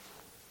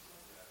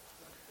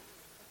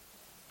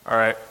All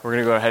right, we're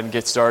going to go ahead and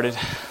get started.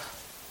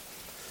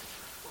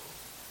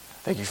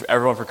 Thank you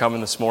everyone for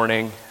coming this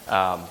morning.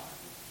 As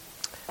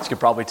you can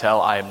probably tell,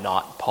 I am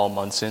not Paul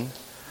Munson,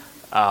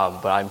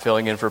 but I'm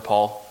filling in for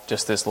Paul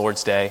just this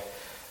Lord's Day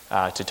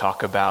to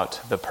talk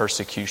about the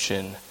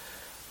persecution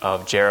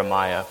of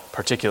Jeremiah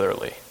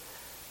particularly.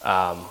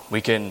 We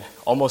can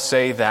almost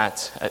say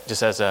that,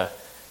 just as a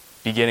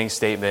beginning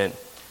statement,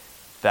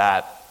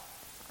 that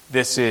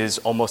this is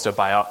almost a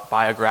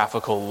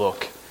biographical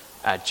look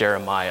at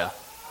Jeremiah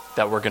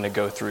that we're going to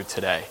go through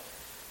today.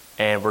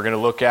 And we're going to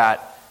look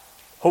at,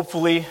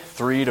 hopefully,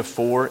 3 to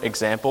 4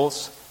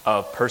 examples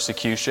of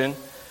persecution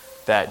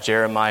that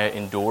Jeremiah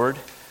endured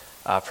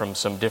from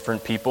some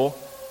different people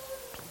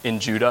in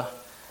Judah.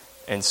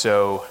 And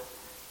so,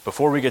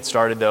 before we get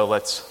started, though,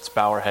 let's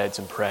bow our heads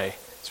and pray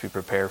as we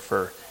prepare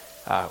for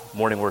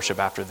morning worship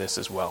after this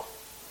as well.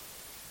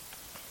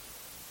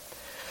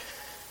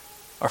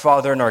 Our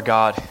Father and our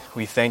God,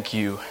 we thank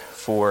you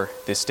for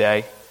this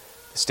day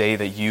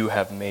that you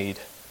have made.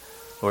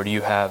 Lord,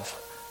 you have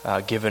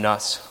given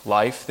us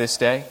life this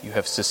day. You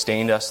have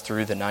sustained us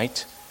through the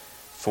night.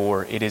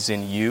 For it is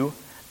in you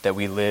that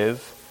we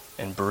live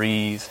and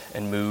breathe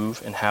and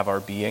move and have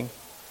our being.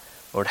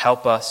 Lord,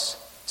 help us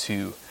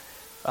to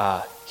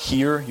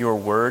hear your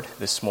word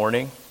this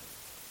morning.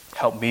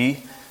 Help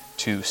me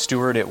to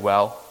steward it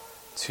well,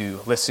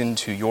 to listen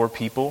to your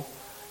people,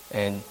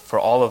 and for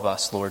all of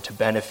us, Lord, to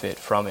benefit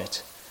from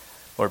it.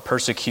 Lord,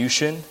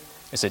 persecution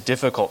is a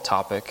difficult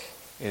topic.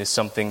 It is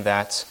something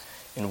that,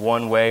 in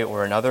one way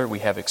or another, we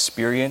have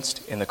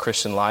experienced in the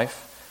Christian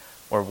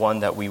life, or one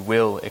that we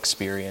will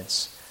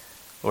experience.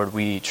 Lord,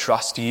 we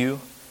trust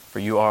you, for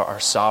you are our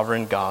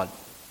sovereign God,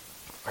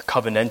 our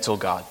covenantal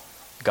God,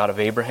 God of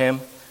Abraham,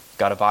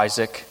 God of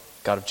Isaac,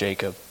 God of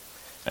Jacob.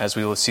 As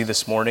we will see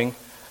this morning,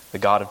 the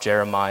God of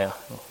Jeremiah.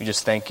 We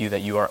just thank you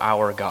that you are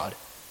our God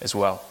as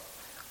well.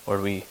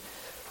 Lord, we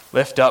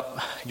lift up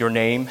your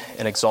name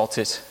and exalt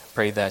it.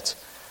 Pray that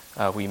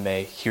we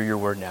may hear your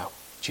word now.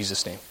 In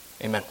Jesus' name,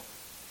 amen.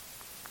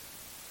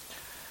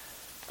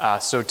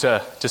 So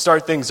to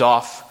start things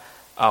off,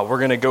 we're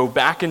going to go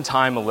back in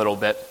time a little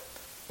bit,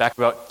 back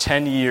about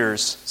 10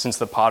 years since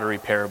the pottery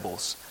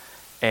parables.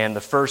 And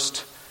the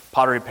first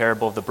pottery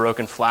parable of the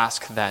broken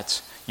flask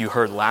that you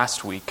heard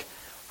last week,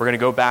 we're going to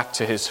go back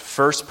to his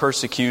first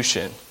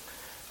persecution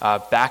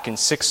back in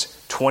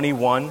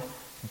 621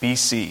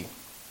 BC.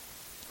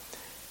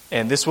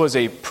 And this was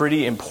a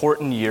pretty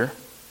important year.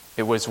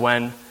 It was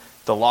when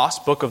the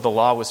lost book of the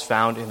law was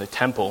found in the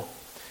temple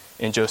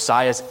in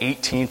Josiah's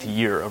 18th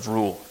year of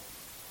rule.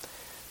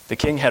 The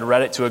king had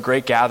read it to a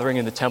great gathering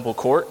in the temple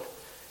court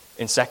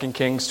in 2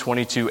 Kings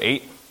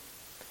 22:8.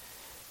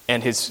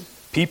 And his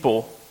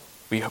people,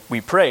 we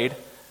prayed,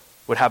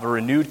 would have a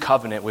renewed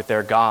covenant with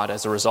their God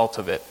as a result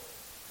of it.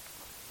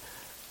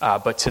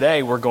 But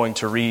today we're going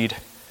to read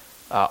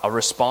a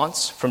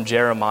response from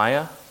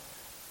Jeremiah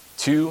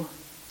to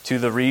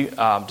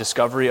the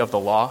discovery of the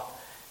law.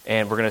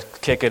 And we're going to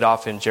kick it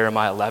off in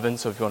Jeremiah 11.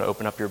 So if you want to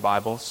open up your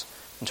Bibles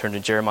and turn to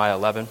Jeremiah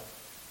 11.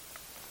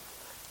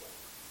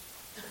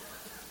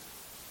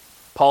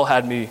 Paul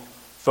had me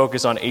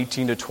focus on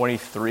 18 to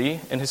 23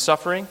 in his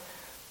suffering,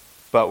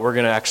 but we're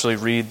going to actually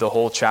read the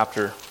whole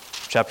chapter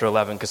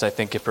 11, because I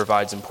think it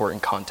provides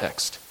important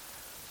context.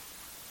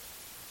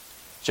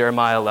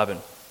 Jeremiah 11.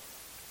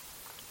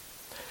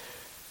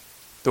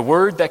 The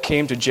word that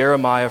came to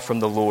Jeremiah from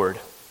the Lord.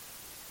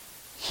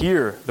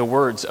 Hear the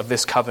words of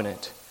this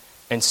covenant,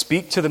 and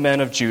speak to the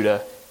men of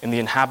Judah and the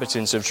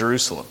inhabitants of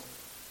Jerusalem.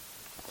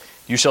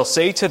 You shall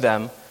say to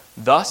them,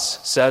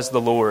 Thus says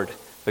the Lord,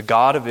 the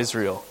God of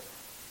Israel,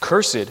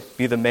 Cursed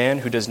be the man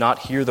who does not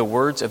hear the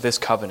words of this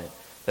covenant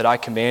that I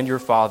commanded your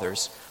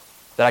fathers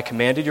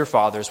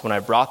when I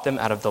brought them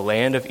out of the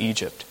land of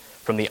Egypt,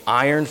 from the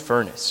iron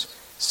furnace,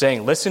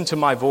 saying, Listen to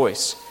my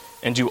voice,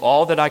 and do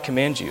all that I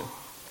command you.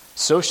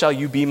 So shall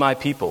you be my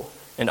people,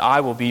 and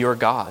I will be your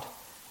God,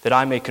 that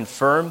I may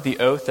confirm the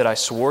oath that I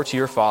swore to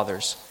your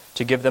fathers,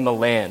 to give them a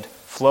land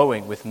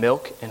flowing with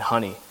milk and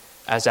honey,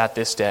 as at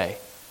this day.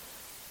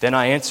 Then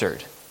I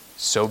answered,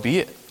 So be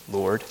it,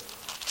 Lord.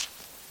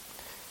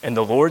 And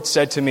the Lord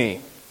said to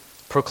me,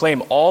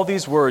 Proclaim all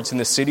these words in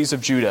the cities of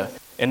Judah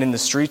and in the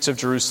streets of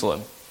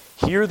Jerusalem.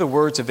 Hear the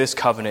words of this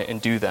covenant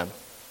and do them.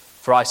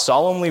 For I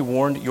solemnly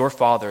warned your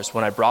fathers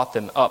when I brought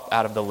them up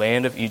out of the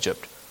land of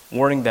Egypt,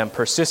 warning them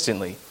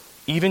persistently,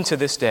 even to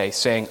this day,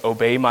 saying,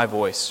 Obey my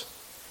voice.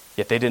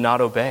 Yet they did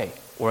not obey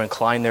or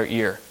incline their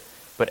ear,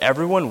 but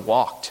everyone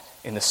walked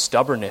in the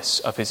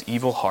stubbornness of his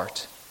evil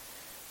heart.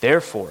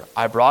 Therefore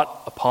I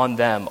brought upon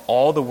them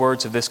all the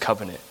words of this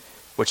covenant,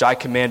 which I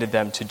commanded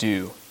them to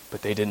do,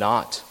 but they did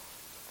not.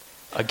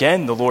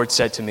 Again the Lord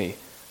said to me,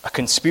 A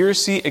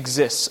conspiracy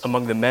exists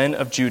among the men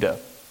of Judah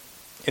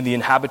and the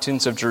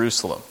inhabitants of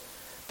Jerusalem.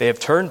 They have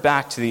turned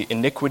back to the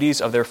iniquities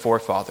of their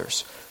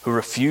forefathers, who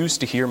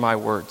refused to hear my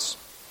words.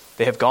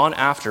 They have gone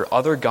after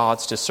other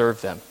gods to serve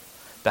them.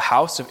 The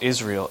house of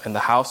Israel and the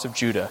house of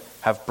Judah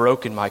have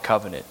broken my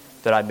covenant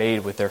that I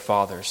made with their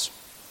fathers.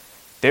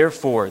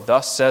 Therefore,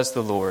 thus says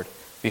the Lord,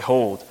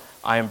 Behold,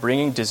 I am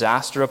bringing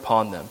disaster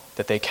upon them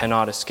that they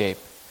cannot escape.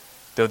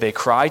 Though they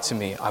cry to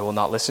me, I will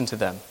not listen to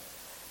them.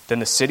 Then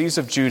the cities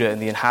of Judah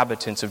and the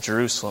inhabitants of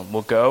Jerusalem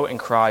will go and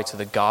cry to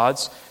the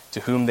gods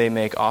to whom they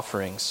make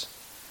offerings,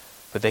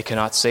 but they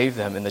cannot save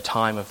them in the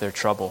time of their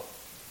trouble.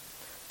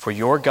 For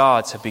your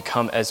gods have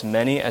become as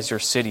many as your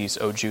cities,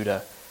 O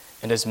Judah,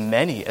 and as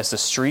many as the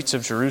streets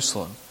of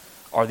Jerusalem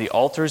are the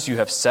altars you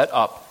have set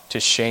up to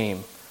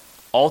shame,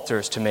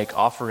 altars to make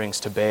offerings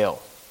to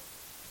Baal.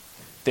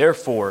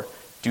 Therefore,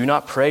 do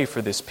not pray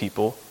for this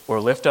people, or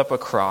lift up a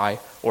cry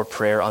or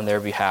prayer on their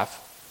behalf,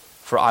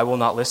 for I will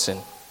not listen.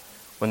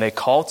 When they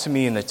call to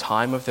me in the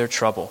time of their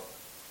trouble,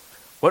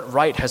 what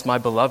right has my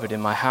beloved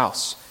in my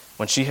house,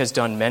 when she has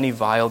done many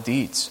vile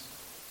deeds?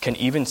 Can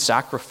even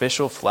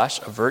sacrificial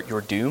flesh avert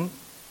your doom?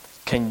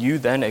 Can you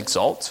then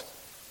exult?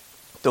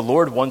 The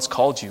Lord once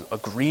called you a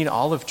green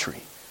olive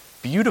tree,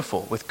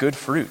 beautiful with good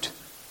fruit.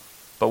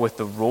 But with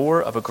the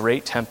roar of a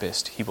great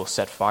tempest he will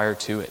set fire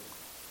to it,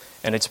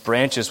 and its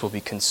branches will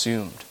be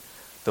consumed.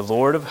 The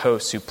Lord of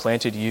hosts who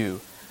planted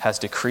you has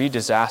decreed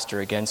disaster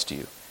against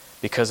you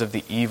because of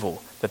the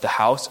evil that the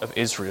house of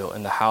Israel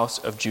and the house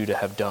of Judah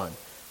have done,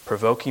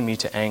 provoking me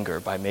to anger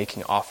by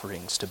making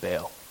offerings to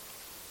Baal.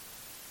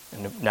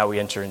 And now we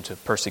enter into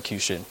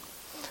persecution.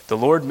 The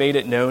Lord made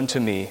it known to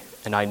me,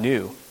 and I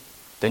knew.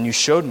 Then you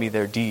showed me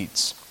their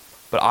deeds.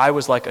 But I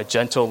was like a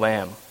gentle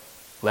lamb,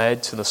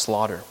 led to the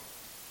slaughter.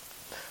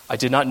 I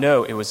did not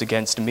know it was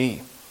against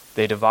me.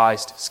 They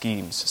devised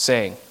schemes,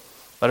 saying,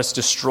 let us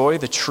destroy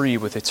the tree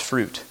with its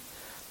fruit.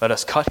 Let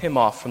us cut him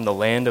off from the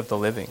land of the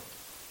living,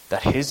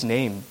 that his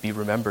name be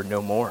remembered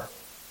no more.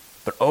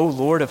 But O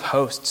Lord of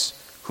hosts,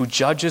 who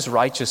judges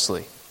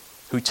righteously,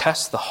 who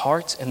tests the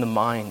heart and the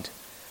mind,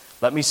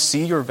 let me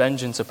see your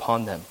vengeance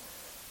upon them,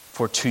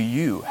 for to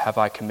you have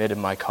I committed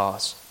my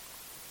cause.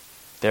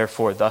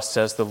 Therefore, thus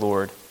says the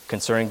Lord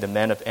concerning the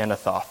men of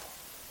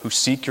Anathoth, who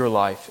seek your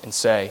life and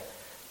say,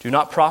 do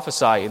not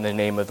prophesy in the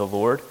name of the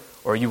Lord,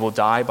 or you will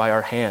die by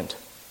our hand.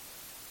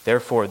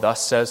 Therefore,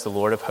 thus says the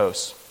Lord of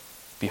hosts,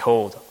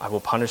 behold, I will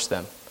punish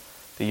them.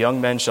 The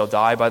young men shall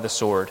die by the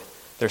sword,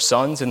 their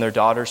sons and their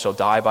daughters shall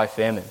die by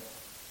famine,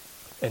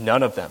 and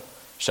none of them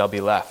shall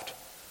be left.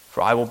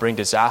 For I will bring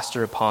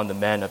disaster upon the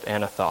men of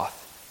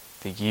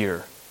Anathoth, the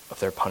year of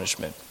their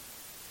punishment.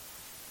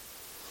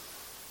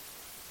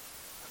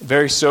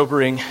 Very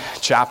sobering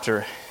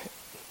chapter,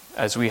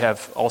 as we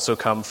have also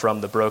come from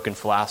the broken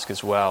flask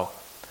as well.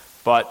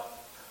 But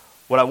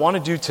what I want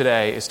to do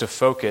today is to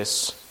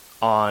focus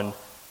on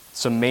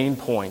some main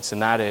points,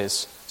 and that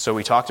is, so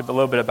we talked a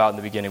little bit about in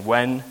the beginning,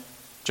 when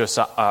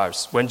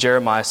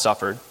Jeremiah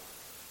suffered,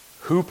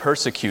 who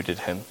persecuted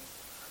him,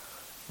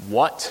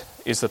 what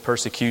is the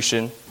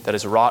persecution that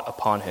is wrought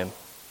upon him,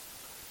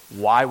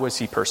 why was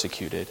he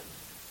persecuted,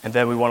 and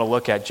then we want to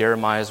look at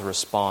Jeremiah's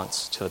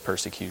response to the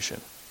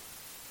persecution.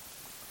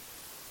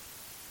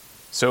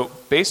 So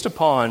based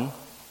upon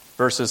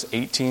verses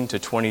 18 to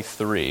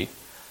 23,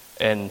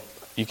 and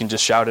you can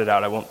just shout it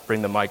out, I won't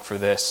bring the mic for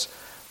this,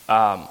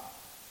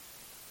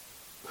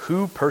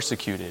 who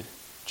persecuted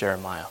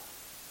Jeremiah?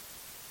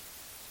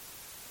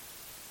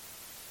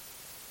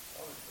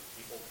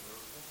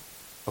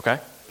 Okay,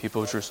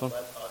 people of Jerusalem.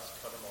 Let us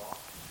cut him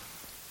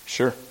off.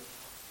 Sure.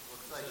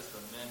 Looks like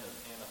the men of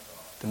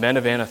Anathoth. The men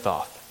of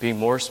Anathoth, being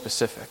more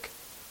specific.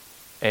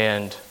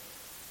 And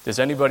does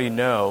anybody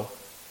know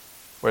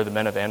where the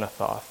men of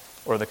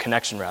Anathoth, or the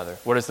connection rather,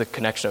 what is the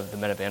connection of the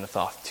men of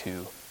Anathoth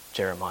to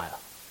Jeremiah?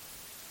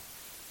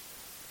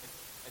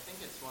 I think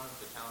it's one of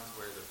the towns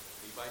where the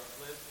Levites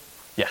lived.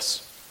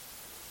 Yes.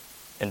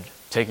 And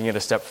taking it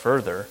a step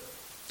further,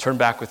 turn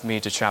back with me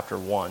to chapter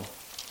 1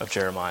 of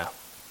Jeremiah.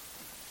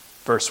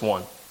 Verse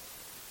 1.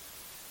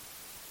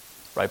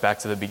 Right back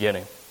to the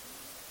beginning.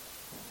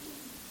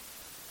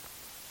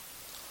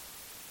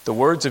 The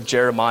words of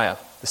Jeremiah,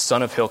 the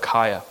son of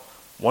Hilkiah,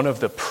 one of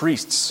the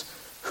priests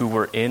who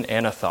were in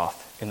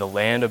Anathoth in the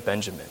land of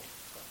Benjamin.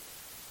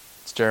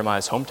 It's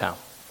Jeremiah's hometown.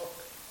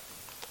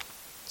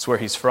 It's where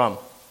he's from.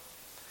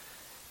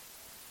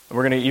 And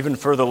we're going to even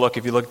further look,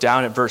 if you look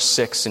down at verse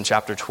 6 in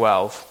chapter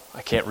 12,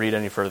 I can't read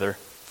any further,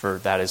 for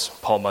that is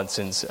Paul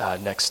Munson's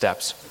next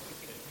steps.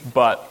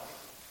 But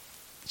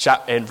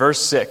in verse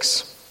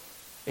 6,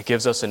 it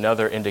gives us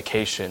another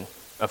indication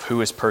of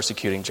who is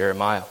persecuting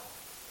Jeremiah.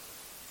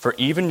 For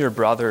even your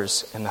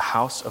brothers in the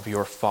house of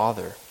your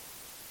father,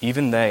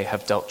 even they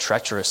have dealt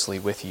treacherously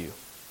with you.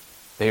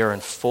 They are in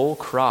full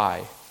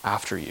cry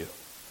after you.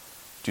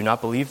 Do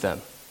not believe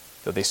them,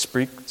 though they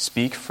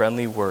speak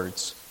friendly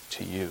words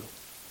to you.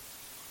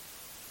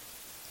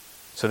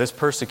 So this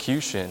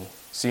persecution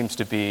seems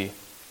to be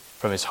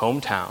from his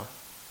hometown,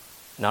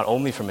 not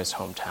only from his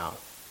hometown,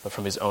 but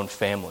from his own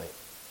family.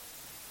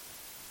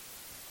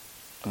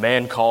 A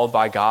man called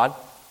by God,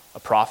 a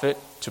prophet,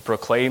 to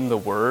proclaim the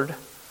word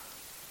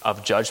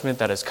of judgment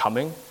that is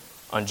coming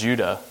on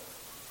Judah,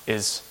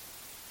 is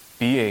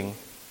being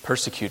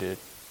persecuted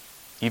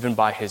even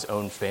by his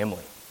own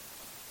family.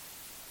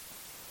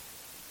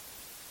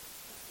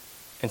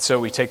 And so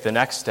we take the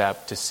next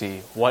step to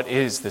see what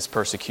is this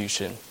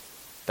persecution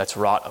that's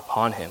wrought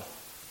upon him.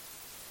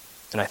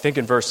 And I think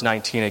in verse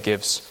 19 it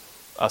gives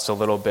us a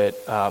little bit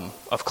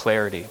of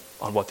clarity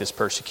on what this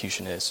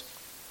persecution is.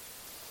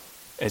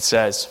 It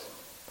says,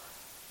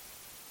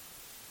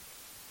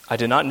 I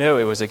did not know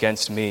it was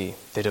against me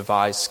they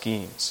devised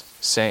schemes,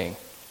 saying,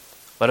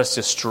 let us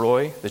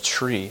destroy the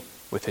tree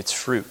with its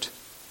fruit.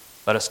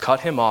 Let us cut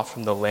him off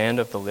from the land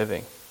of the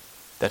living,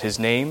 that his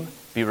name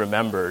be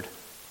remembered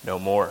no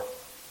more.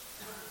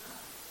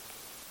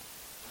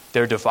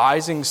 They're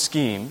devising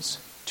schemes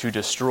to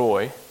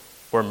destroy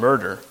or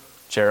murder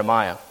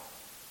Jeremiah.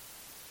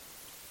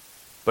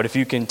 But if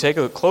you can take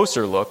a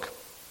closer look,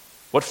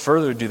 what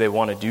further do they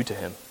want to do to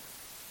him?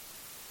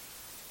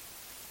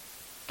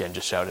 Again,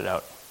 just shout it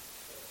out.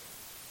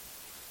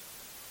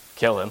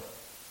 Kill him,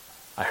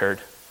 I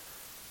heard.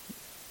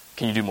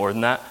 Can you do more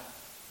than that?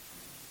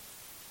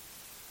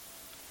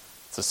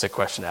 It's a sick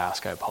question to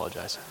ask, I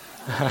apologize.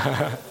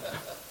 But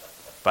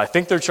I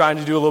think they're trying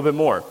to do a little bit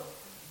more.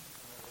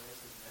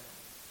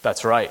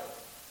 That's right.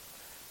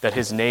 That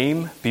his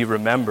name be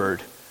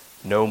remembered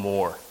no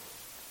more.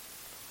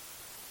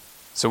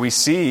 So we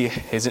see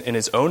in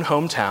his own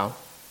hometown,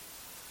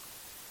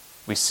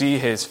 we see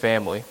his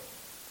family,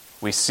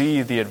 we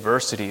see the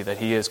adversity that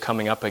he is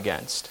coming up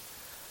against.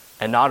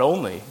 And not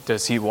only do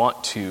they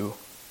want to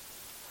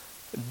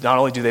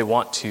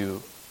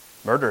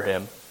murder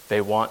him,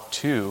 they want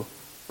to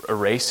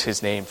erase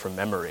his name from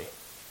memory.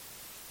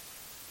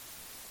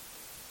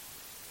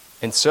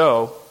 And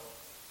so,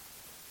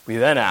 we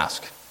then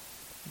ask,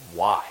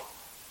 why?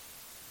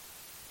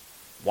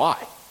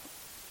 Why?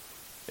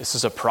 This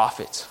is a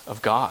prophet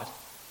of God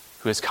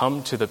who has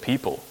come to the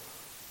people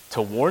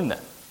to warn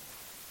them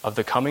of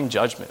the coming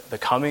judgment, the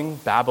coming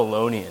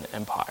Babylonian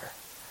Empire.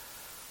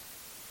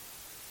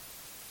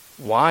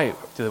 Why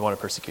do they want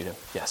to persecute him?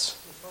 Yes.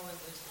 Before we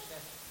lose the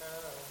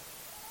Pharaoh,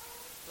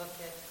 look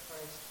at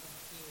Christ when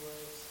he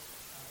was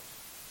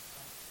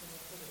in the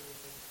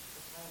captivity,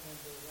 the time when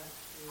they went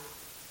to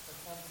the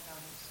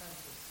hometown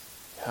census.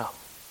 Yeah.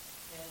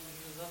 And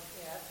you look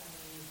at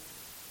the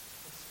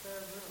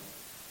spare room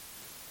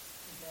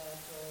that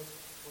was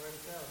where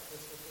to go, because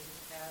they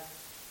didn't have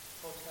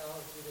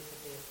hotels, Judas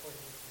that they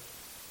afforded to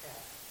have.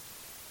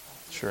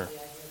 Sure.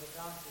 The idea of a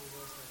donkey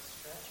was a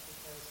stretch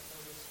because it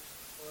was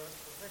for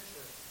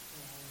richer,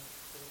 and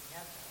they didn't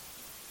have that.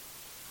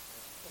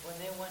 But when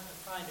they went to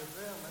find a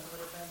room, it would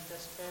have been the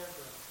spare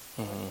room.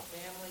 Mm-hmm.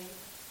 Family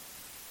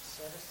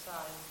set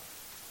aside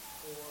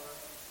for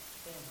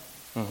family.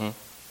 Mm-hmm.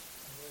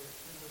 And they were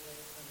turned away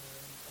from their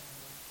own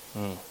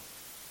family.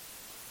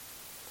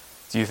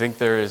 Do you think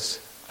there is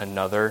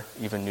another,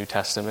 even New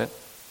Testament,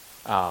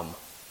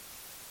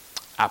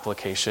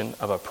 application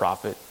of a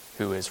prophet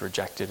who is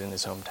rejected in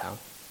his hometown?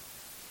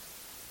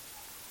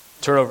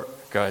 Turn over.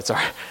 Go ahead,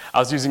 sorry. I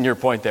was using your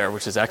point there,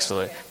 which is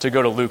excellent, to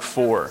go to Luke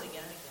 4. Again.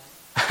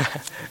 And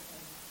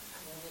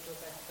when they go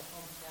back to the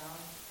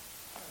hometown,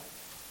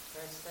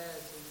 Christ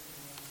says in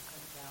the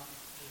hometown,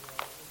 he will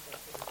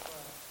reject it as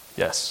well.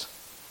 Yes.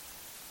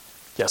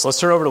 Yes, let's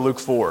turn over to Luke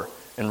 4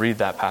 and read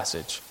that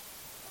passage.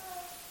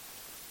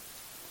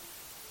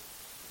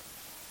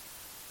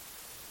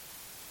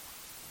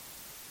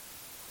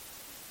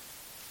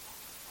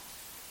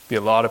 Be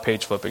a lot of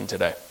page flipping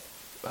today.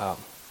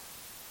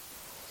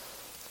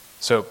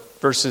 So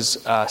verses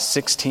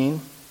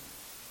 16,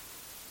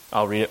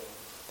 I'll read it.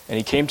 And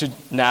he came to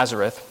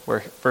Nazareth,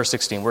 verse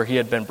 16, where he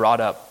had been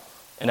brought up.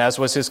 And as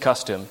was his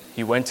custom,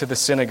 he went to the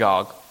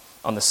synagogue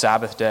on the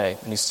Sabbath day,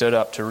 and he stood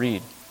up to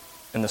read.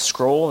 And the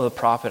scroll of the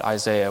prophet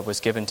Isaiah was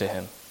given to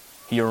him.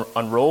 He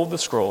unrolled the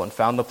scroll and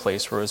found the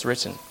place where it was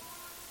written,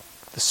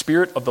 "The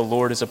Spirit of the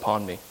Lord is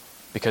upon me,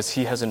 because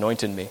he has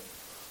anointed me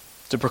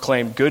to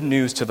proclaim good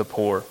news to the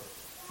poor.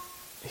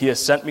 He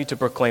has sent me to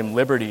proclaim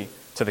liberty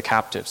to the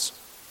captives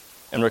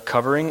and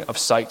recovering of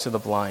sight to the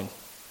blind,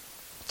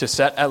 to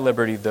set at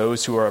liberty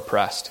those who are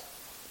oppressed,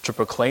 to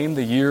proclaim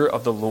the year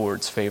of the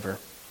Lord's favor."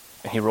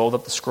 And he rolled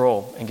up the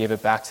scroll and gave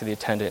it back to the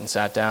attendant and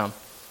sat down.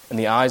 And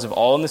the eyes of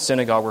all in the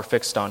synagogue were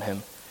fixed on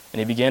him. And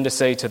he began to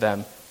say to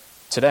them,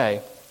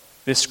 "Today,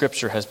 this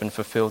scripture has been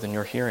fulfilled in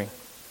your hearing."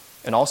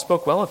 And all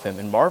spoke well of him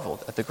and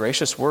marveled at the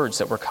gracious words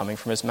that were coming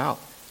from his mouth.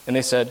 And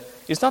they said,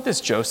 "Is not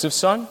this Joseph's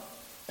son?"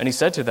 And he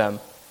said to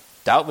them,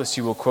 "Doubtless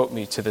you will quote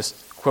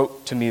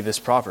to me this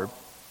proverb,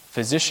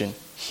 'Physician,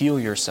 heal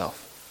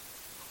yourself.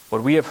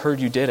 What we have heard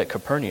you did at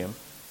Capernaum,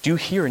 do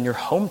here in your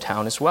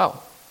hometown as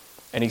well."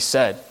 And he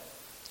said,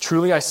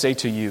 "Truly I say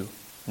to you,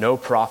 no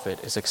prophet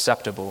is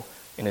acceptable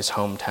in his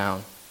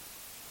hometown."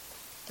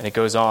 And it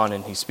goes on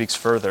and he speaks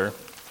further.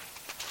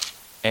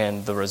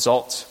 And the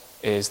result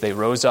is they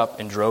rose up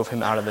and drove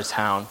him out of the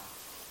town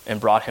and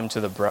brought him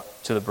to the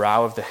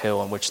brow of the hill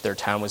on which their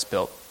town was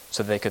built,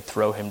 so they could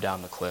throw him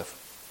down the cliff.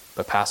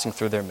 But passing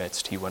through their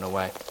midst, he went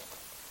away.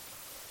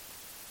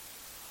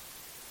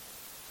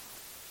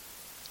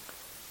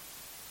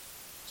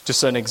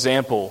 Just an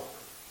example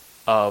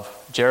of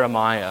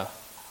Jeremiah,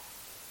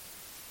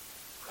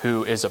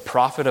 who is a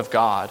prophet of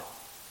God,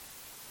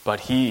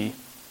 but he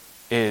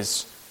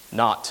is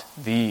not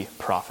the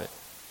prophet.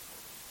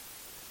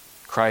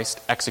 Christ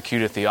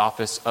executed the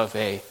office of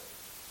a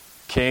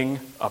king,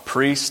 a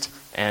priest,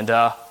 and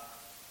a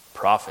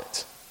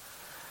prophet.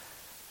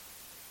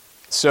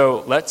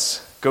 So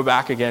let's go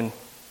back again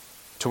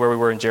to where we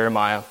were in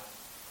Jeremiah.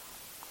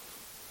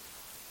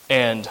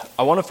 And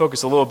I want to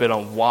focus a little bit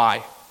on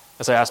why,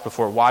 as I asked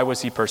before, why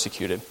was he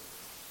persecuted?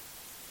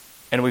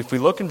 And if we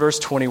look in verse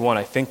 21,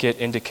 I think it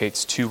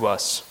indicates to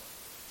us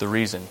the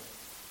reason.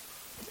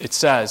 It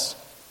says,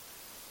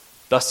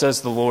 "Thus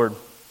says the Lord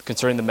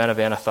concerning the men of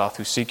Anathoth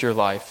who seek your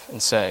life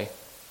and say,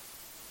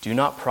 do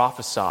not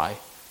prophesy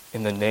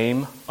in the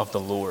name of the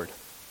Lord,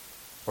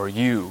 or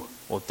you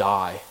will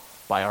die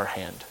by our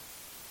hand."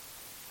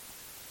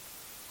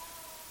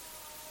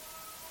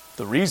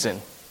 The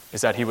reason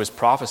is that he was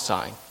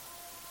prophesying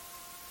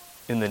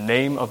in the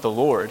name of the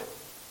Lord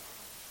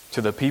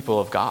to the people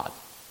of God.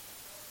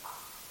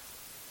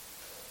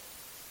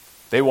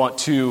 They want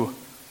to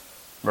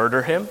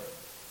murder him,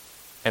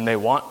 and they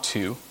want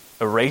to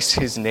erase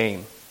his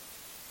name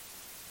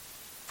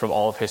from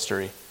all of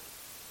history.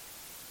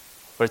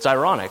 But it's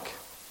ironic,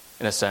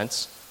 in a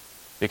sense,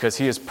 because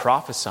he is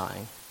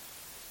prophesying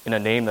in a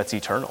name that's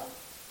eternal,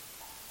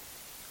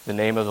 the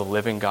name of the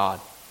living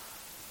God.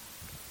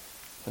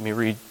 Let me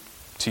read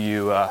to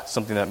you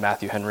something that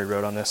Matthew Henry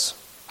wrote on this.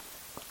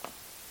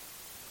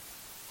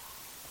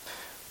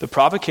 "The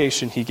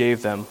provocation he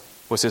gave them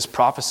was his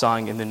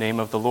prophesying in the name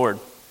of the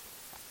Lord,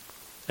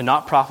 and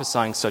not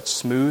prophesying such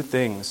smooth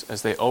things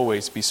as they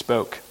always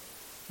bespoke."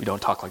 We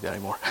don't talk like that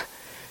anymore.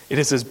 "It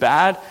is as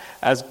bad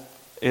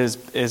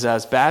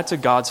to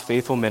God's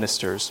faithful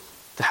ministers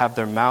to have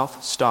their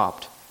mouth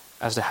stopped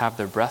as to have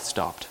their breath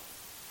stopped.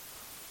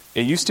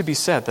 It used to be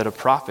said that a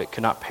prophet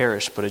could not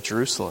perish but at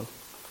Jerusalem,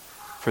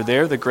 for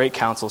there the great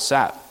council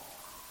sat.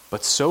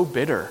 But so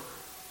bitter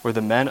were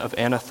the men of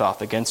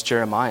Anathoth against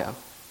Jeremiah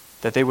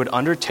that they would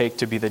undertake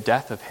to be the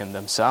death of him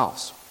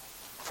themselves."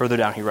 Further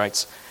down he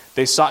writes,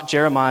 "They sought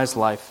Jeremiah's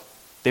life.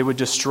 They would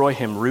destroy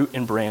him root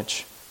and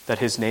branch, that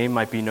his name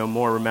might be no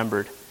more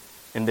remembered,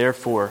 and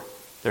therefore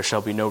there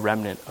shall be no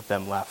remnant of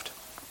them left."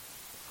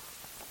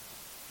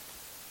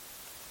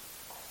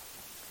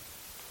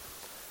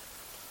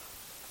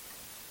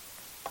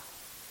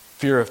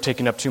 Fear of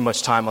taking up too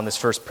much time on this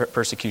first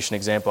persecution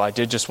example, I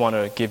did just want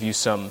to give you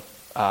some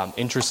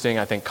interesting,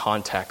 I think,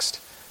 context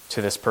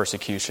to this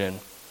persecution.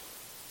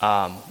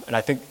 And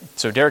I think,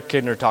 so Derek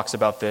Kidner talks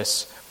about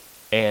this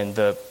and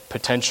the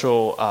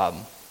potential,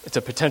 it's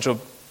a potential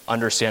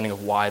understanding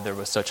of why there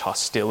was such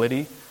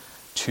hostility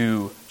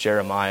to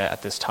Jeremiah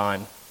at this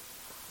time.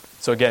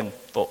 So again,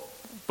 the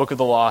book of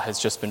the law has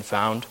just been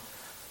found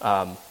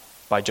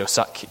by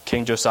Josiah.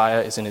 King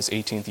Josiah is in his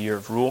 18th year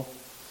of rule.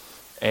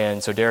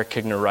 And so Derek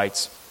Kidner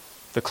writes,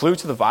 "The clue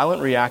to the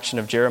violent reaction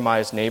of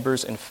Jeremiah's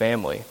neighbors and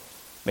family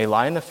may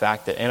lie in the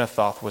fact that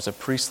Anathoth was a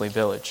priestly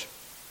village.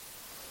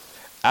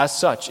 As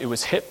such, it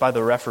was hit by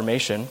the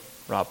Reformation,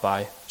 wrought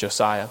by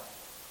Josiah,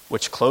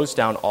 which closed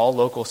down all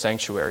local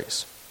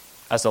sanctuaries,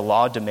 as the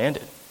law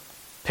demanded.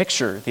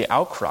 Picture the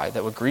outcry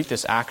that would greet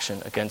this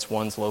action against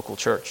one's local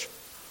church.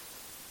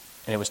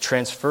 And it was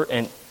transferred,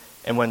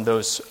 and when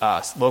those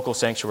local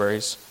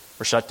sanctuaries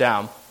were shut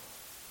down,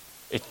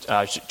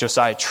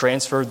 Josiah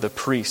transferred the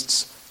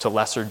priests to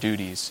lesser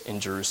duties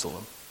in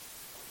Jerusalem."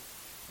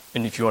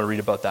 And if you want to read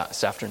about that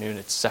this afternoon,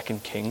 it's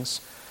 2 Kings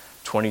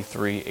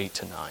 23,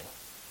 8-9.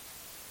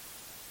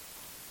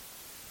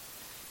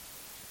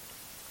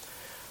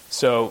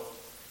 So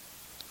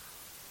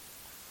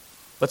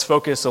let's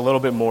focus a little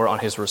bit more on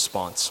his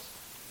response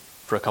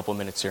for a couple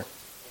minutes here.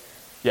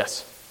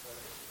 Yes?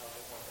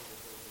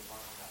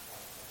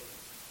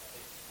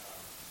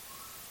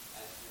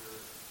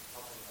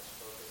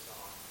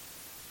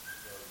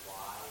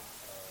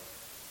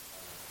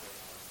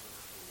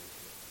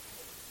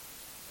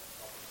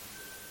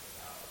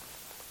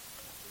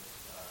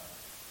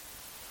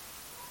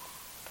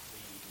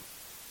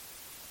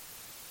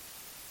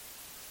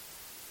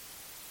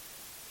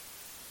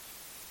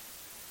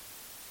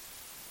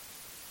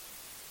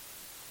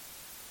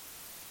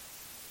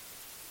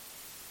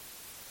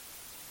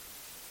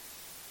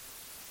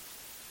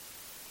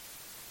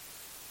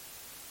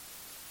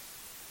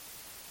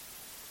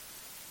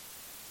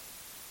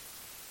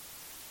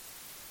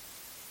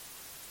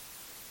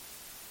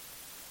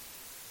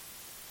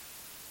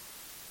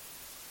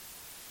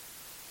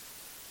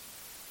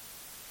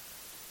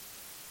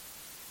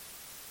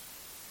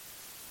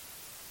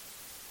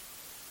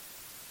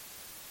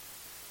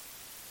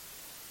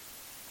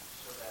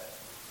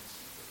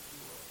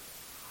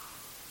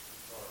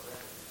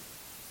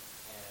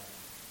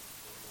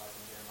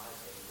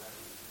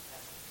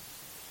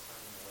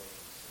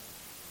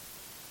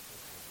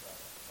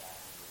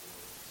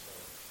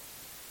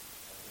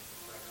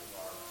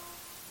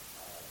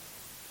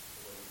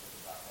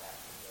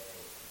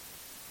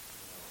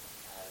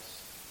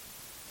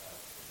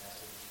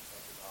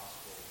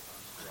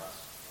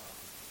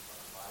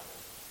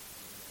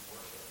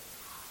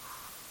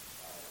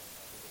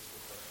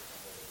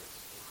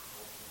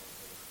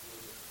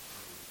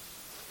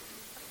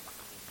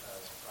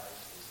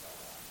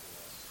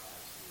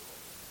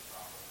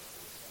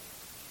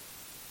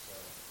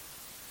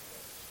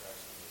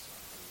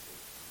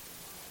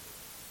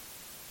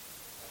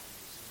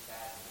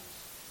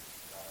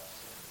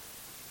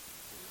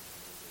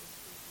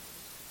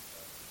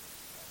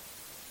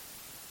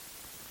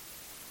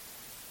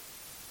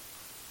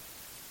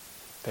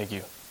 Thank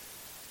you.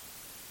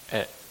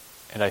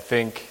 And I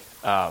think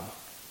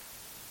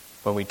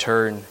when we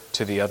turn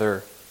to the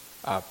other,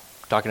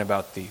 talking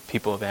about the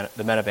people of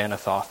the men of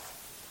Anathoth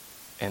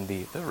and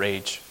the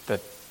rage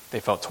that they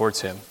felt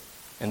towards him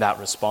and that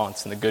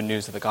response and the good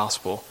news of the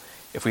gospel,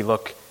 if we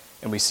look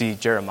and we see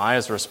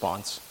Jeremiah's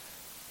response,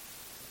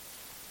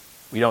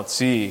 we don't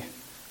see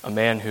a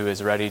man who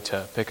is ready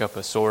to pick up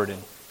a sword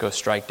and go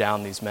strike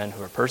down these men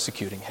who are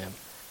persecuting him.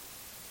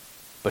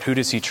 But who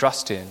does he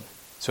trust in?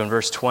 So in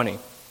verse 20,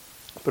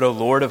 "But O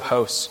Lord of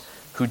hosts,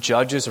 who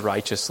judges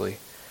righteously,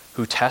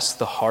 who tests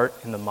the heart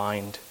and the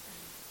mind,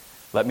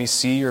 let me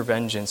see your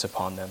vengeance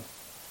upon them,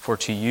 for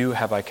to you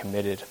have I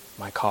committed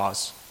my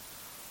cause."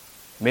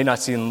 It may not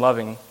seem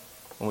loving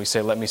when we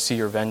say, "Let me see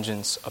your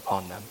vengeance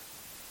upon them."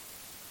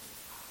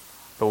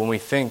 But when we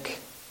think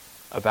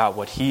about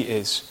what he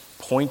is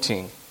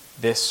pointing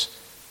this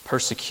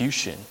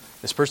persecution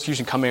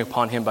coming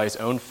upon him by his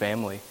own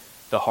family,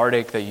 the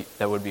heartache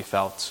that would be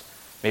felt,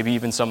 maybe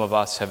even some of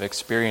us have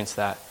experienced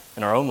that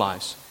in our own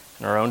lives,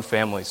 in our own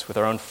families, with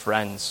our own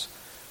friends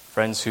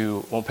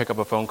who won't pick up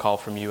a phone call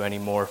from you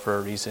anymore for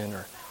a reason,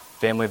 or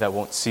family that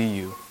won't see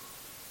you,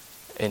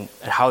 and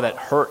how that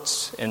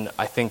hurts. And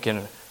I think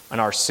in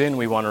our sin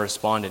we want to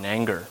respond in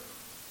anger.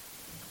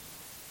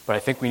 But I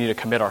think we need to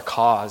commit our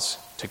cause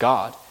to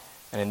God.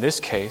 And in this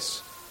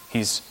case,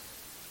 he's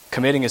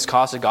committing his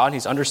cause to God, and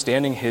he's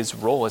understanding his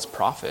role as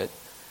prophet,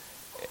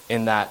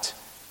 in that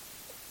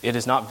it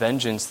is not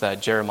vengeance that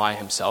Jeremiah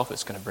himself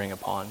is going to bring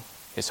upon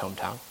his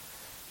hometown.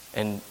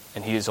 And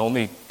he is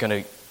only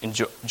going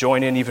to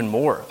join in even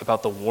more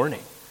about the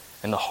warning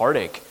and the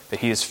heartache that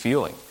he is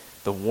feeling,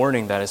 the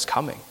warning that is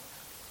coming.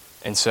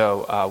 And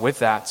so with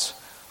that,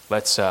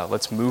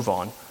 let's move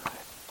on. I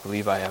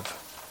believe I have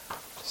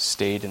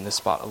stayed in this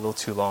spot a little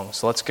too long.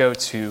 So let's go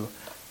to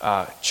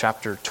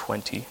chapter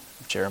 20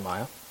 of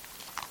Jeremiah.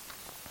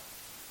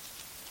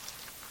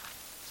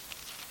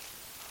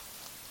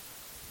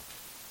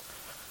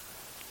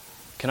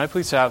 Can I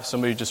please have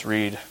somebody just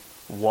read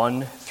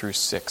 1 through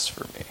 6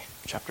 for me?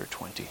 Chapter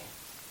 20.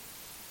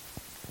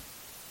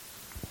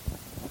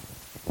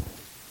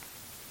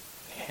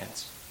 Any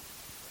hands?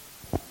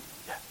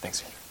 Yeah,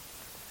 thanks, Andrew.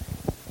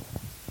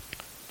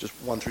 Just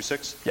 1 through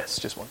 6? Yes,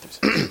 just 1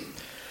 through 6.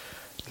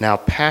 Now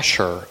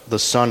Pashur, the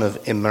son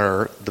of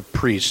Immer, the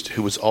priest,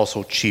 who was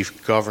also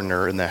chief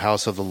governor in the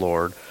house of the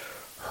Lord,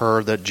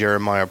 heard that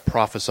Jeremiah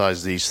prophesied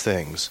these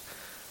things.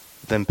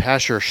 Then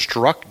Pashur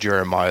struck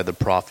Jeremiah the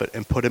prophet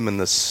and put him in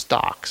the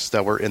stocks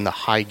that were in the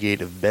high gate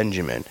of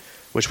Benjamin,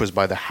 which was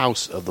by the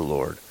house of the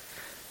Lord.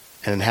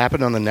 And it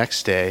happened on the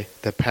next day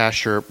that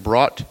Pashur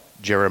brought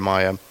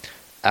Jeremiah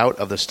out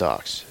of the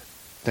stocks.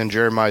 Then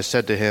Jeremiah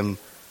said to him,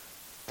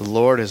 "The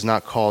Lord has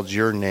not called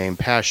your name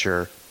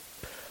Pashur,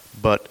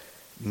 but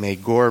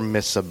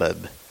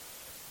Magor-Missabib.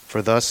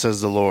 For thus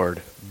says the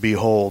Lord,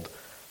 Behold,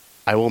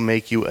 I will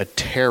make you a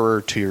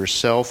terror to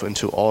yourself and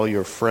to all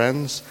your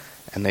friends,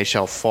 and they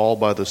shall fall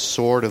by the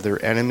sword of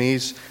their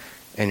enemies,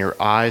 and your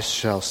eyes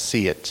shall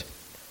see it.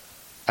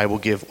 I will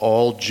give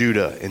all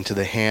Judah into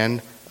the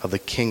hand of the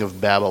king of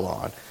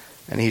Babylon,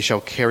 and he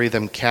shall carry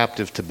them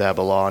captive to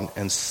Babylon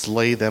and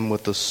slay them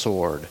with the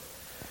sword.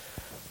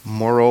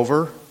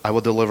 Moreover, I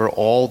will deliver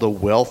all the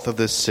wealth of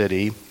this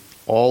city,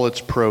 all its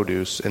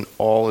produce, and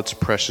all its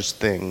precious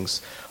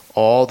things,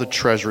 all the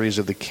treasuries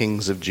of the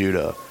kings of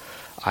Judah.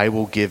 I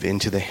will give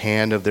into the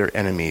hand of their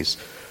enemies,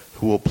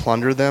 who will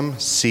plunder them,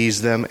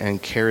 seize them,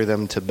 and carry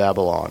them to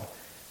Babylon.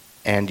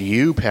 And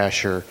you,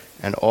 Pashur,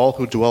 and all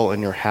who dwell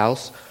in your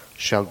house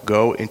shall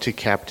go into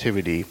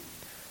captivity.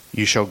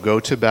 You shall go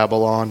to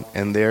Babylon,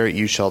 and there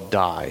you shall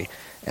die,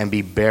 and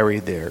be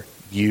buried there,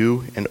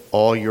 you and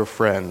all your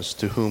friends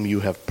to whom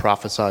you have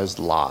prophesied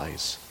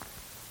lies."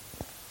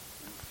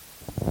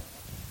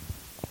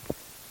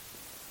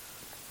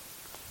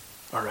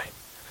 All right.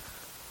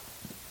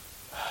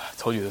 I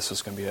told you this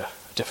was going to be a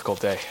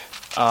difficult day.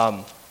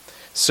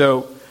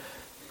 So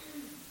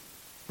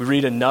we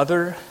read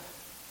another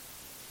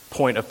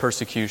point of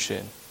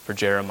persecution for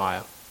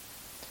Jeremiah.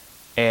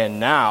 And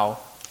now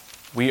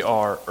we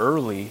are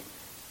early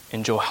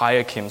in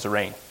Jehoiakim's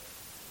reign.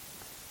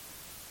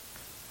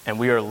 And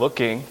we are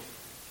looking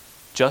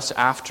just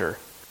after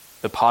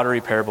the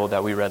pottery parable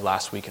that we read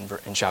last week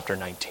in chapter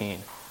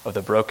 19 of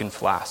the broken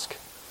flask.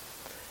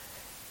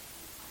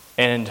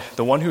 And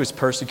the one who is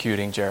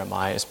persecuting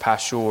Jeremiah is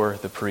Pashur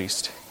the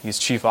priest. He's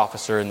chief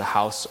officer in the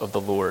house of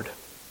the Lord.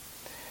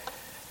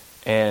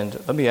 And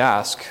let me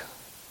ask,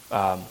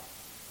 first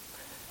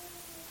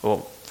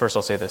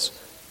I'll say this.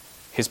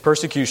 His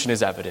persecution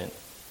is evident.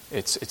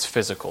 It's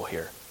physical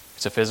here.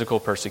 It's a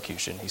physical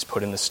persecution. He's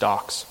put in the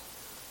stocks.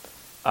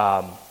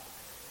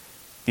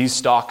 These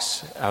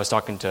stocks, I was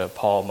talking to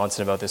Paul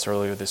Munson about this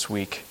earlier this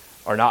week,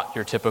 are not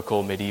your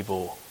typical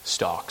medieval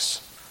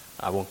stocks.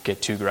 I won't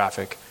get too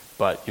graphic,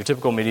 but your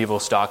typical medieval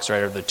stocks,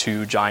 right, are the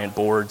two giant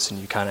boards, and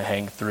you kind of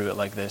hang through it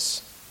like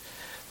this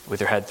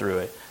with your head through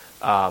it.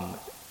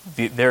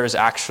 There is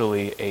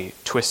actually a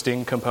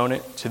twisting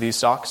component to these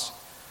stocks,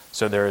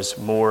 so there is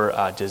more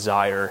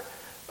desire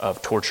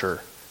of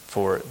torture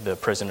for the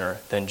prisoner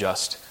than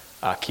just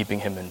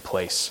keeping him in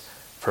place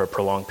for a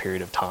prolonged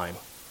period of time.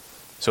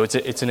 So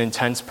it's an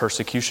intense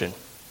persecution.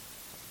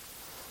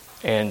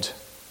 And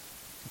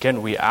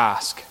again, we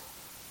ask,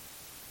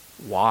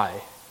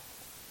 why?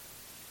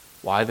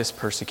 Why this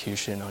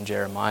persecution on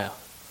Jeremiah?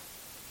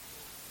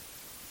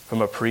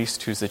 From a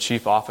priest who's the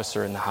chief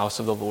officer in the house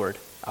of the Lord,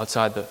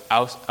 outside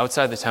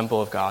the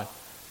temple of God.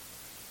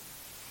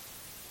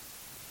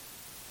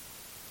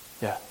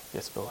 Yeah,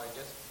 yes, Bill. Well, I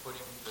guess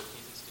putting the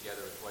pieces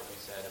together with what you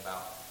said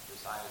about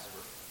Josiah's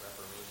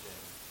reformation,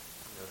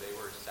 they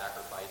were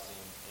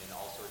sacrificing in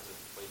all sorts of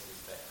places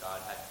that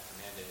God had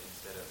commanded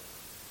instead of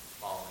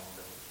following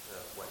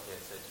what he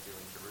had said to do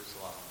in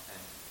Jerusalem.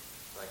 And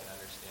so I can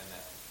understand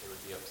that they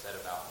would be upset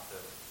about the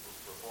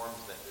reforms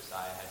that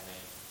Josiah had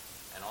made.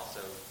 And also,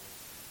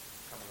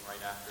 coming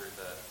right after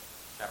the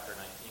chapter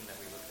 19 that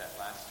we looked at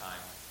last time,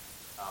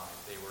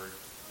 if they were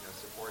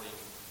supporting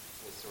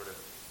this sort of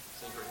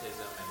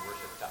syncretism and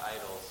worship to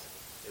idols,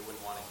 they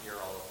wouldn't want to hear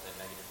all of the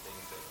negative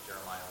things that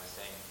Jeremiah was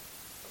saying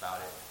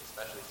about it,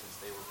 especially since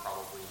they were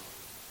probably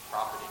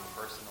profiting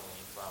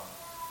personally from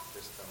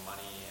just the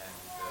money and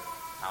the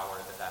power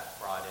that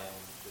brought in,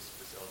 just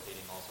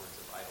facilitating all sorts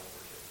of idol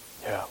worship.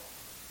 Yeah.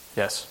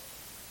 Yes.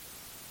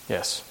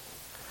 Yes.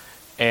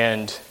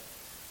 And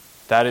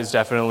that is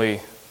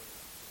definitely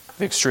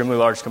the extremely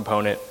large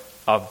component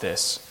of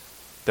this.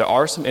 There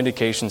are some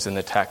indications in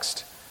the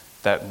text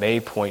that may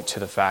point to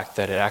the fact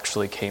that it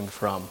actually came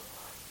from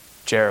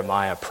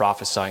Jeremiah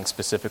prophesying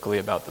specifically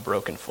about the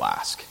broken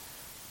flask,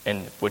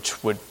 and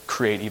which would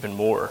create even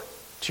more,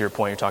 to your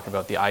point, you're talking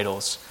about the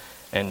idols.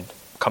 And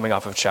coming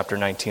off of chapter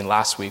 19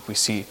 last week, we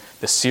see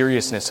the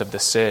seriousness of the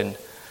sin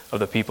of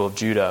the people of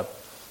Judah.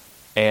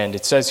 And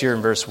it says here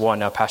in verse 1,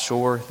 now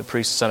Pashur, the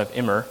priest, son of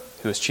Immer,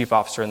 who was chief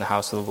officer in the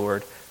house of the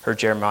Lord, heard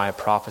Jeremiah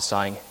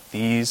prophesying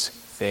these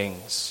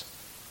things.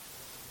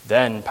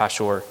 Then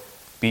Pashur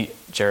beat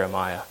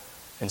Jeremiah,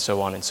 and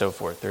so on and so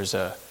forth. There's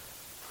a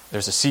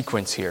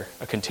sequence here,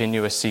 a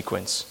continuous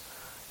sequence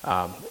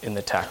in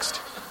the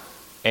text.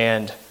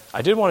 And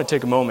I did want to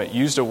take a moment,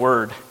 used a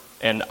word,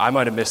 and I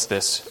might have missed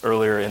this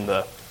earlier in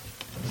the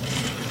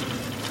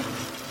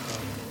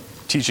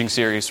teaching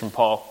series from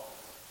Paul,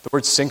 the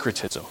word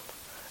syncretism.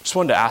 I just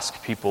wanted to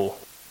ask people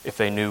if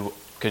they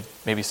could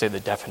maybe say the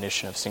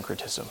definition of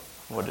syncretism,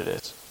 what it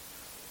is.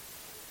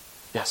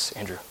 Yes,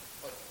 Andrew.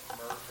 Like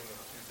merging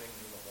of two things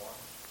into one.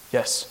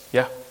 Yes,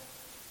 yeah.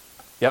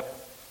 Yep.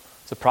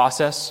 It's a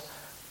process,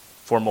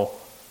 formal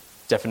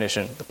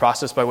definition, the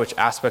process by which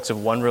aspects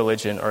of one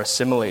religion are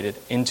assimilated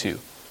into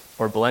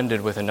or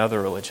blended with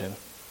another religion.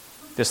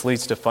 This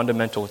leads to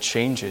fundamental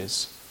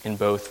changes in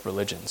both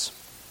religions.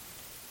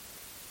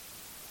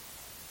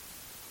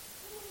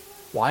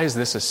 Why is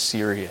this a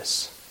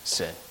serious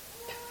sin?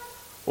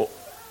 Well,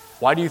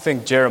 why do you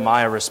think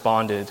Jeremiah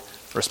responds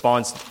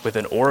with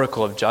an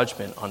oracle of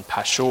judgment on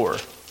Pashur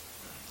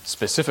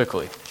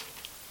specifically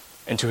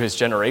and to his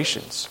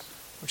generations,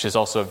 which is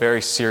also a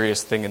very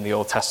serious thing in the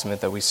Old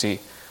Testament that we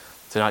see,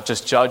 to not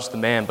just judge the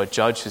man, but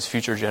judge his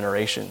future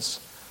generations,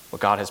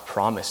 what God has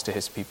promised to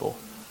his people.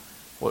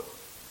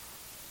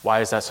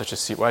 Why is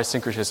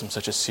syncretism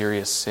such a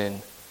serious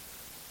sin?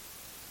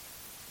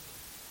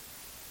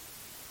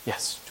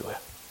 Yes, Julia.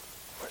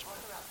 All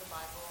throughout the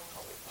Bible,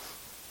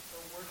 the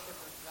worship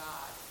of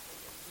God,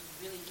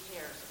 he really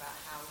cares about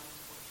how he's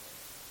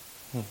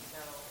worshipped.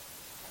 So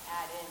to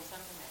add in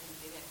something that he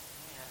didn't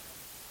command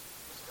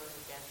just goes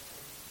against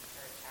his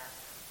very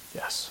character.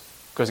 Yes,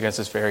 goes against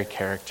his very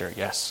character,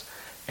 yes.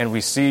 And we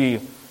see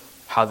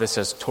how this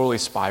has totally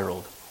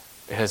spiraled.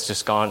 It has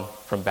just gone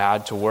from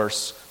bad to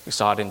worse. We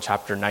saw it in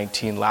chapter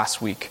 19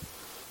 last week,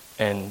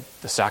 and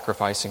the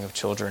sacrificing of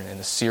children and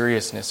the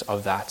seriousness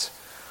of that.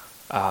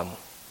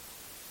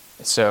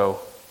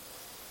 So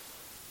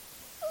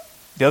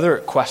the other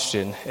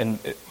question, and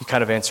you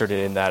kind of answered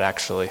it in that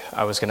actually,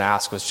 I was going to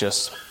ask was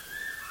just,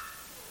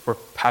 were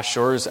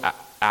Pashur's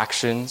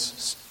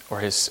actions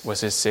or was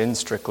his sin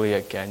strictly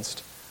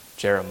against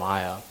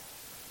Jeremiah?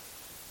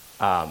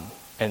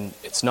 And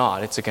it's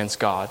not. It's against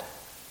God.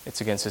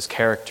 It's against his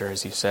character,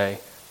 as you say.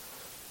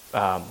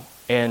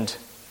 And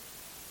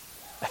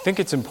I think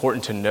it's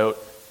important to note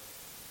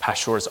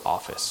Pashur's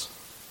office.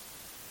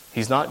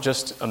 He's not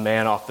just a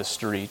man off the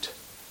street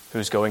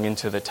who's going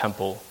into the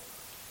temple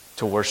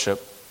to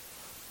worship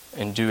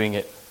and doing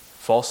it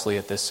falsely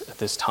at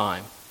this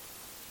time.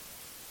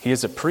 He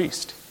is a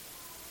priest.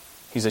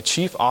 He's a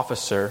chief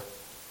officer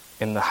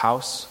in the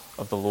house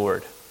of the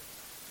Lord.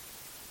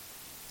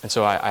 And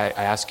so I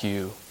ask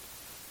you,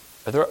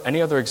 are there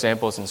any other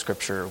examples in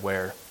Scripture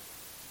where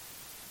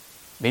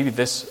maybe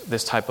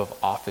this type of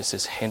office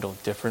is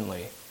handled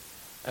differently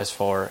as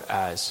far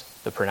as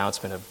the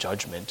pronouncement of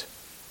judgment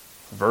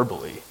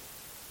verbally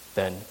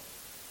than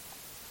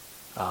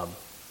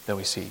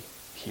we see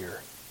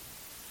here?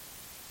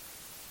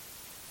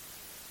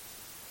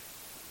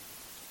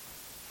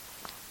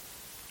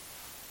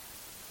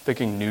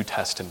 Thinking New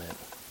Testament,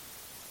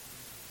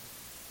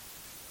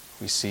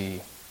 we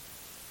see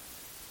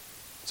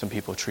some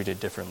people treated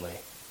differently.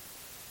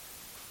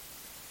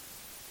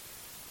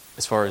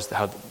 as far as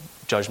how the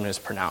judgment is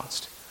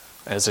pronounced.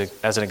 As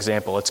an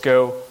example, let's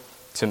go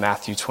to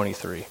Matthew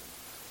 23.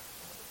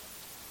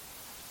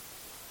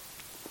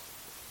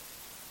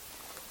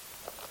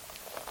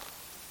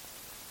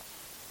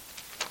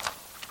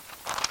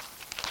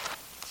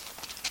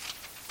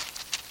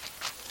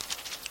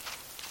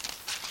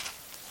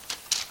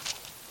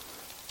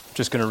 I'm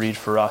just going to read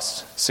for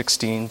us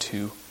 16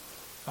 to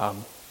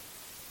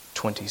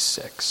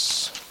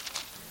 26.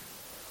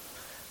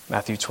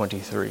 Matthew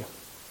 23.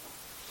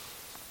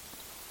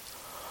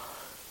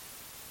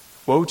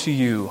 Woe to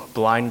you,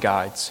 blind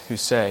guides, who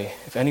say,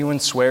 if anyone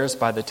swears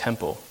by the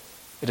temple,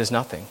 it is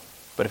nothing.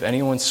 But if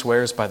anyone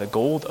swears by the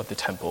gold of the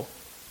temple,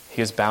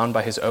 he is bound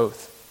by his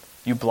oath.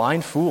 You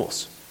blind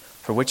fools,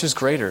 for which is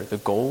greater, the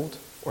gold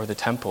or the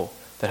temple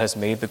that has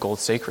made the gold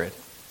sacred?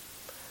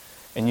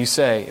 And you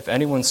say, if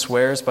anyone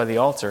swears by the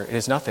altar, it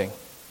is nothing.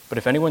 But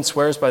if anyone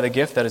swears by the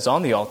gift that is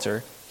on the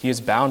altar, he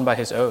is bound by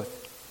his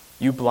oath.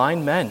 You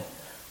blind men,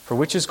 for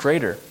which is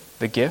greater,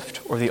 the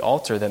gift or the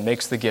altar that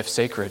makes the gift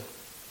sacred?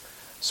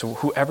 So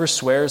whoever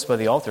swears by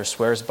the altar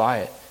swears by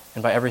it,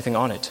 and by everything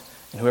on it.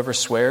 And whoever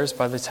swears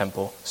by the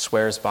temple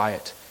swears by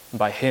it, and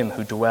by him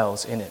who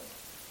dwells in it.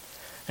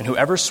 And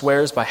whoever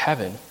swears by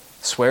heaven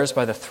swears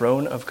by the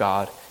throne of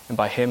God, and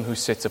by him who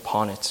sits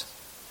upon it.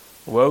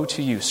 Woe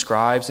to you,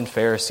 scribes and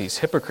Pharisees,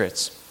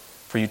 hypocrites,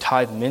 for you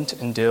tithe mint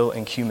and dill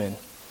and cumin,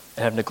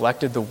 and have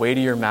neglected the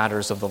weightier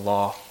matters of the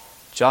law,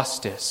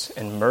 justice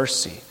and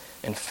mercy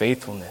and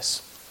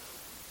faithfulness.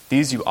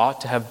 These you ought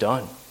to have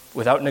done,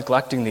 without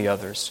neglecting the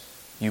others.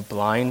 You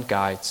blind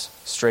guides,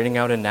 straining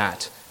out a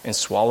gnat and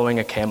swallowing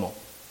a camel.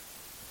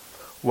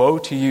 Woe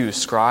to you,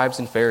 scribes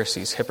and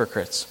Pharisees,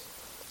 hypocrites,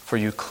 for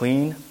you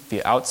clean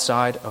the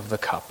outside of the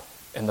cup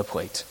and the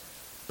plate,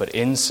 but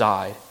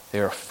inside they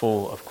are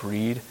full of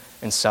greed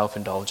and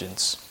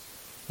self-indulgence.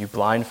 You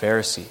blind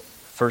Pharisee,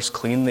 first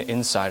clean the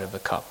inside of the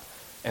cup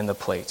and the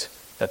plate,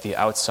 that the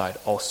outside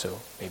also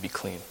may be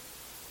clean.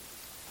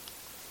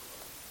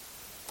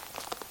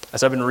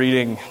 As I've been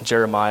reading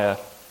Jeremiah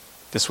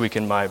this week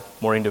in my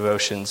morning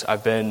devotions,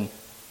 I've been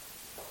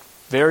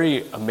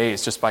very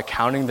amazed just by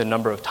counting the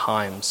number of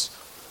times,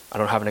 I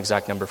don't have an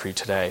exact number for you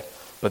today,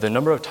 but the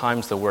number of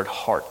times the word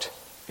heart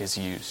is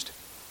used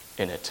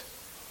in it,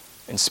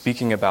 in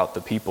speaking about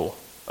the people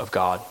of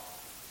God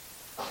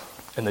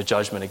and the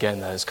judgment again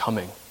that is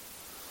coming.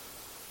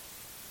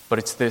 But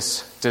it's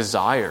this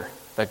desire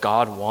that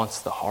God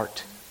wants the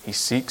heart. He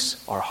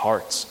seeks our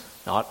hearts,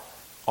 not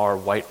our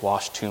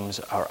whitewashed tombs,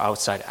 our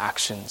outside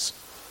actions.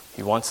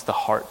 He wants the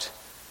heart.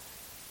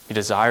 He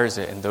desires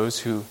it, and those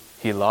who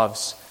he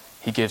loves,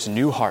 he gives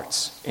new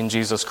hearts in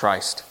Jesus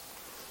Christ.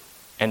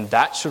 And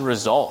that should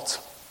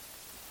result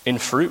in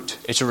fruit.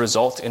 It should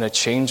result in a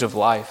change of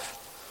life.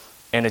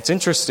 And it's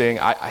interesting,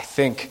 I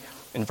think,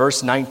 in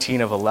verse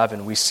 19 of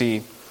 11, we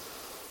see,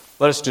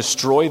 let us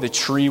destroy the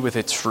tree with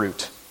its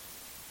fruit.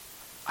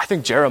 I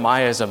think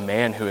Jeremiah is a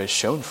man who has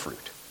shown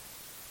fruit.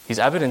 He's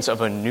evidence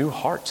of a new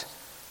heart,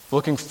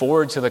 looking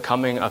forward to the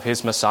coming of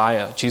his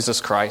Messiah,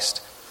 Jesus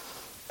Christ.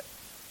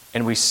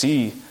 And we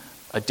see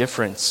a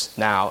difference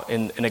now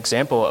in an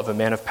example of a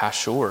man of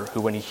Pashur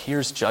who, when he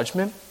hears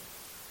judgment,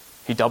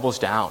 he doubles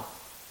down.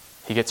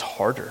 He gets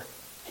harder.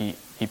 He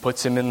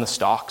puts him in the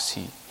stocks.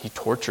 He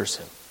tortures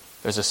him.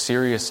 There's a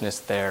seriousness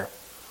there.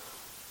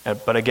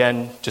 But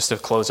again, just to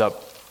close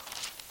up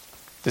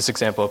this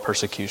example of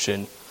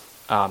persecution,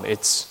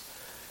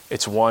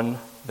 it's one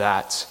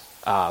that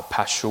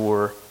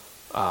Pashur,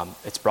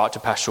 it's brought to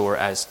Pashur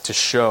as to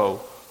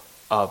show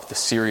of the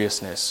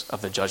seriousness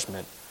of the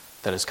judgment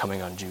that is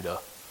coming on Judah.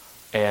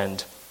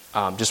 And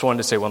just wanted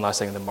to say one last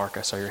thing, and then Mark,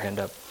 I saw your hand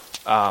up.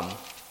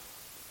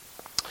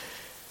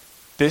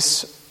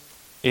 This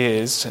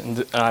is,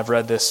 and I've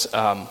read this,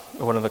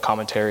 one of the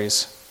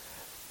commentaries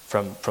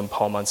from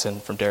Paul Munson,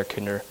 from Derek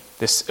Kidner.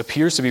 This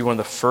appears to be one of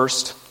the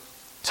first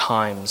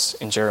times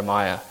in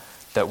Jeremiah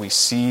that we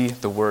see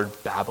the word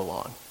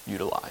Babylon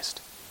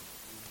utilized.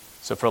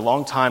 So for a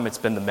long time, it's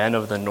been the men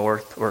of the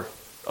north, or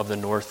of the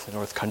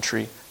north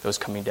country, those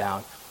coming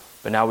down.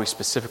 But now we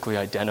specifically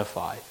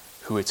identify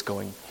who it's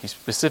going, he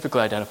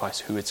specifically identifies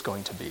who it's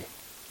going to be.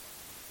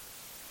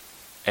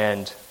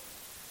 And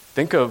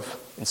think of,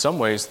 in some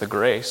ways, the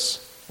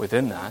grace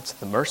within that,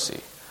 the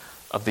mercy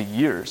of the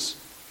years.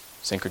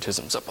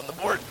 Syncretism's up on the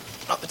board,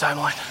 not the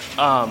timeline.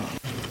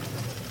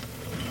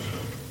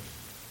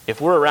 If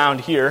we're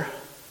around here,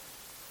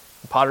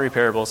 Pottery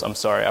Parables, I'm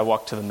sorry, I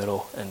walked to the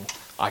middle and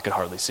I could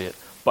hardly see it.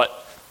 But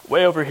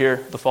way over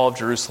here, the fall of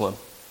Jerusalem.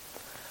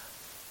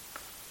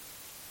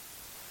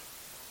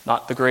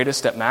 Not the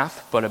greatest at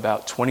math, but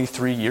about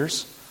 23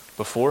 years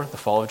before the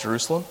fall of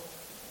Jerusalem.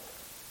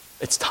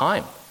 It's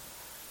time.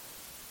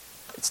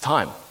 It's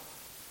time.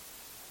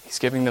 He's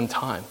giving them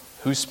time.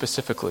 Who's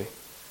specifically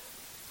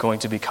going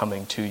to be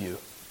coming to you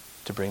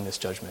to bring this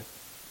judgment?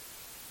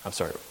 I'm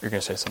sorry, you're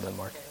going to say something,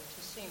 Mark. Okay,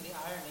 just seeing the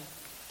irony,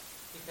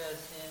 because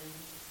in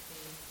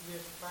the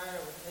years prior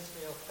when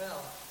Israel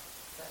fell,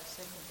 that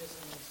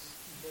syncretism was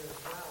there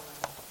as well,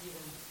 and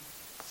even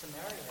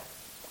Samaria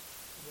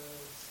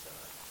was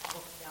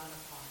looked down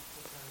upon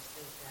because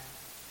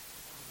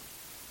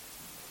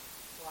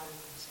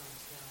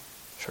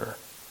Sure.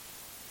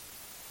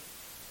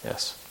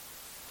 Yes.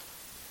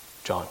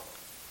 John.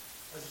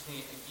 I was just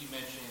thinking, you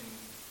mentioned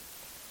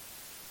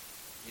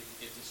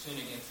it's a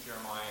sin against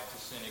Jeremiah, it's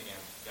a sin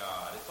against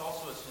God. It's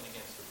also a sin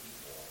against the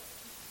people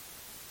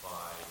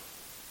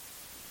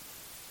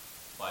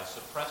by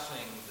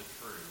suppressing the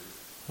truth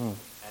and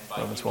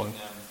by Romans giving 1.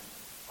 them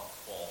a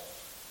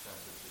false sense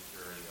of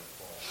security, a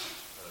false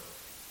hope.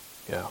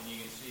 Yeah. And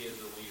you can see as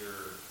a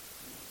leader,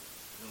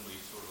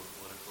 presumably sort of a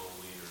political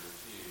leader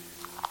too,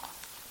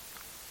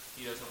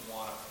 he doesn't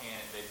want to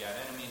panic. They've got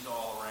enemies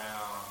all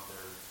around.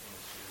 They're in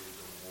a series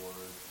of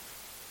wars.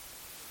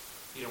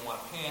 He doesn't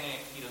want to panic.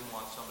 He doesn't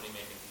want somebody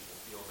making people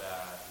feel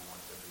bad. He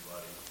wants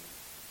everybody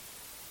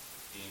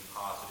being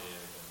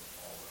positive and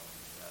all running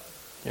together.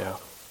 Yeah.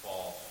 It's a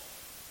false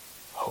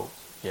Hope.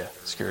 Yeah.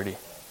 Security.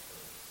 false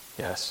hope.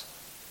 Yes.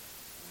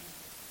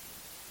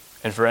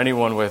 And for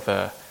anyone with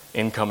an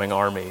incoming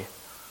army,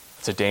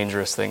 it's a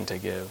dangerous thing to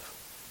give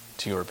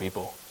to your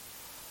people.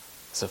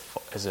 It's a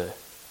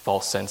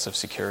false sense of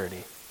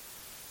security.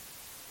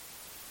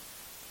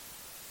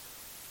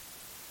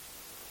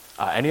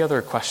 Any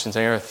other questions?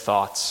 Any other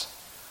thoughts?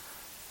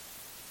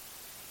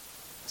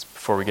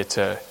 Before we get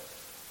to,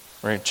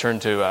 we're going to turn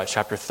to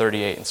chapter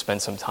 38 and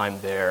spend some time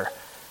there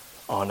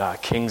on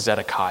King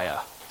Zedekiah.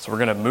 So we're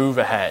going to move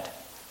ahead.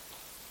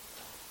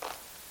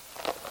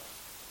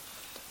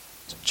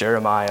 So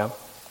Jeremiah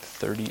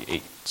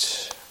 38.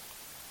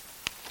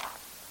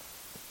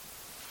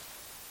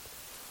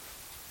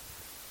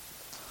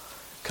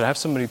 Could I have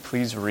somebody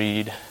please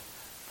read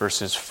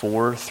verses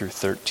 4 through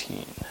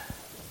 13?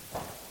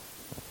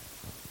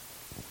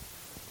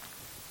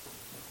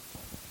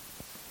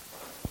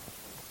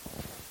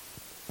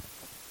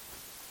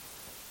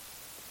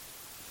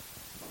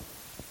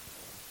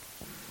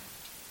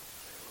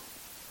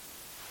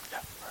 Yeah,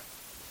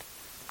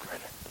 right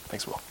there.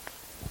 Thanks, Will.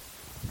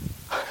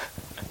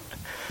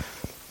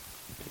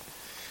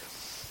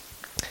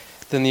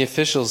 Then the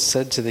officials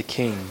said to the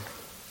king,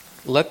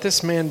 "Let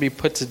this man be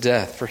put to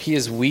death, for he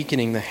is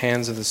weakening the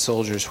hands of the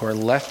soldiers who are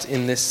left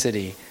in this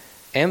city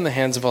and the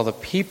hands of all the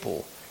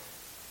people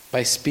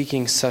by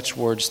speaking such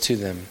words to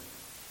them.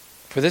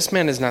 For this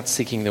man is not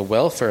seeking the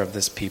welfare of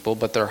this people,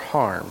 but their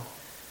harm."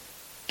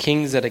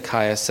 King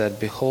Zedekiah said,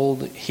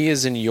 "Behold, he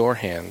is in your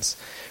hands,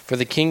 for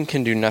the king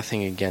can do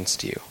nothing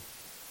against you."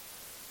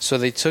 So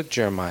they took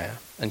Jeremiah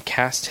and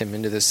cast him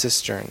into the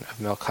cistern of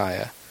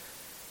Melchiah,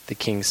 the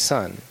king's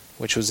son,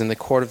 which was in the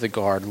court of the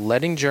guard,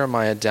 letting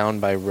Jeremiah down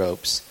by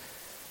ropes.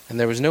 And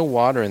there was no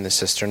water in the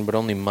cistern, but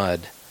only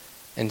mud,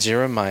 and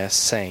Jeremiah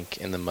sank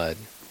in the mud.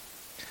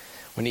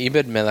 When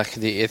Ebed-melech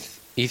the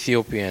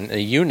Ethiopian, a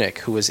eunuch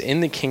who was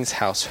in the king's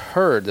house,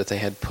 heard that they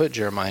had put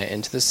Jeremiah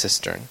into the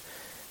cistern,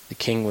 the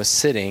king was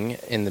sitting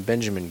in the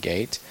Benjamin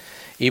gate.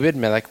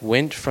 Ebed-melech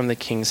went from the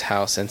king's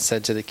house and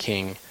said to the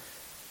king,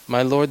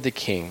 "My lord the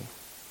king,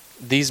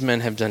 these men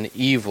have done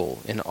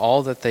evil in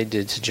all that they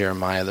did to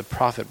Jeremiah the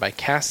prophet by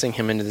casting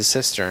him into the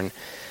cistern,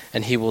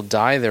 and he will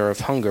die there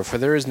of hunger, for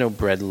there is no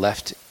bread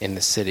left in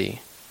the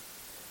city."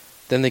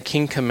 Then the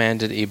king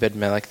commanded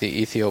Ebed-melech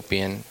the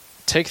Ethiopian,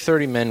 "Take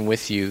 30 men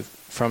with you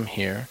from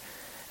here,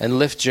 and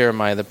lift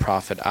Jeremiah the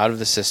prophet out of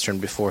the cistern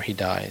before he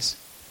dies."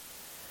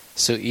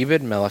 So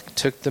Ebed-melech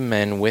took the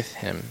men with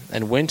him,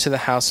 and went to the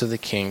house of the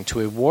king, to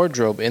a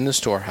wardrobe in the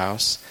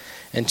storehouse,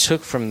 and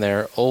took from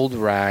there old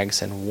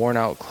rags and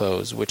worn-out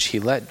clothes, which he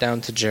let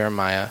down to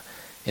Jeremiah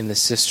in the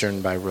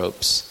cistern by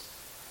ropes.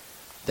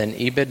 Then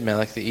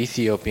Ebed-melech the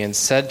Ethiopian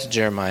said to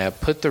Jeremiah,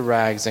 "Put the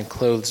rags and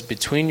clothes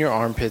between your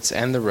armpits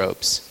and the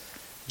ropes."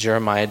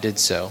 Jeremiah did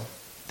so.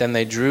 Then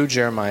they drew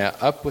Jeremiah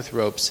up with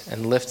ropes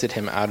and lifted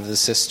him out of the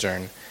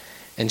cistern,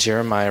 and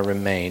Jeremiah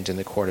remained in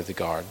the court of the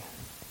guard.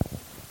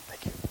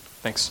 Thank you.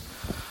 Thanks.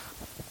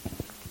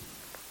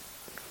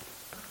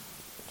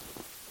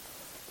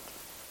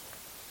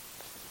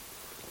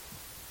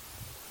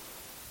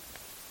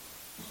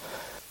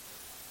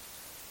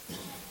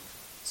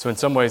 So in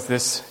some ways,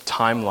 this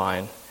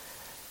timeline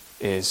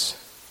is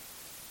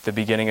the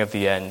beginning of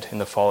the end in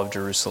the fall of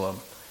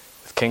Jerusalem,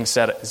 with King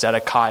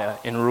Zedekiah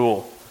in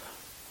rule.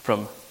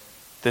 From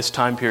this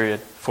time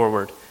period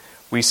forward,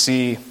 we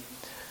see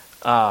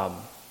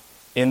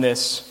in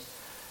this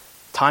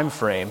time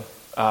frame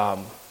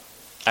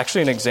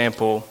actually an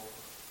example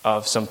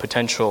of some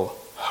potential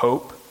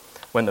hope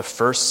when the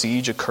first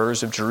siege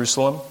occurs of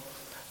Jerusalem.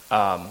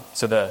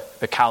 So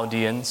the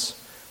Chaldeans,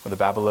 or the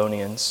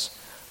Babylonians,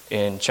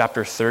 in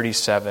chapter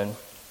 37,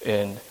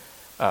 in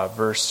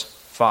verse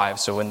 5.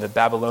 So when the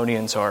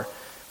Babylonians are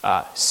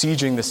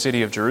sieging the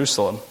city of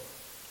Jerusalem,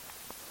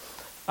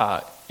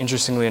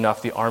 interestingly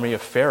enough, the army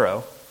of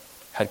Pharaoh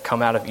had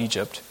come out of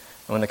Egypt.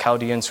 And when the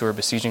Chaldeans who were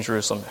besieging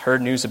Jerusalem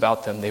heard news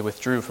about them, they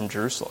withdrew from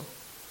Jerusalem.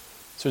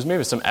 So there's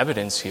maybe some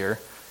evidence here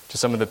to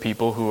some of the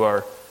people who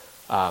are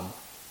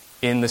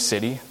in the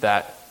city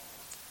that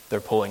they're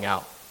pulling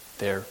out.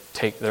 They're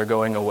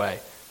going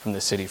away from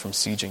the city, from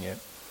sieging it.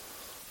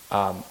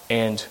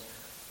 And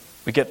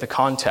we get the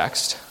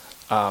context,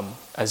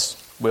 as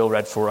Will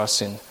read for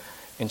us in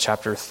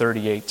chapter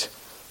 38,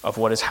 of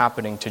what is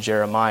happening to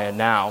Jeremiah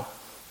now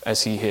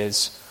as he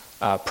is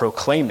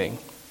proclaiming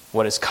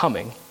what is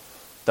coming.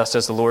 Thus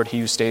says the Lord, he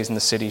who stays in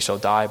the city shall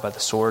die by the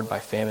sword, by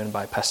famine,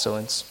 by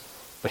pestilence.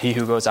 But he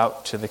who goes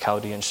out to the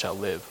Chaldeans shall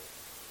live.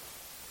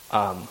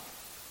 I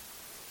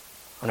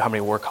don't know how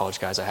many War College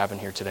guys I have in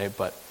here today,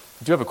 but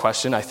I do have a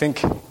question. I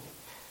think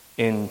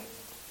in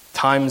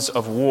times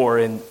of war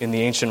in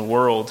the ancient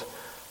world,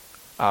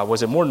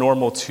 was it more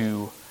normal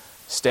to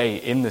stay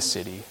in the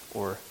city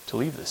or to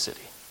leave the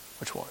city?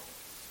 Which one?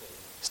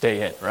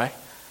 Stay in, right?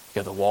 You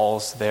have the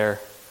walls there.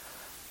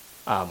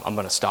 I'm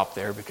going to stop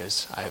there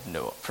because I have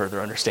no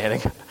further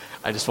understanding.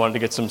 I just wanted to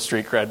get some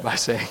street cred by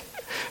saying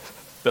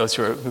those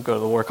who go to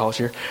the War College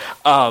here.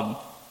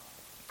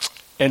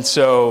 And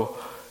so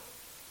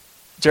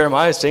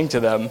Jeremiah is saying to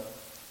them,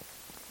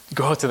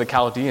 go out to the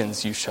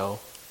Chaldeans, you shall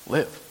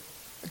live.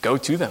 Go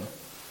to them.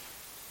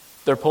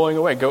 They're pulling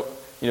away. Go,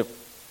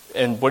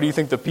 and what do you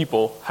think the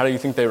people, how do you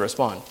think they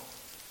respond?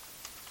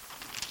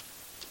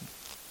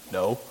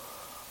 No.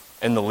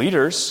 And the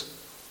leaders,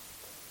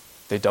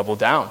 they double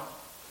down.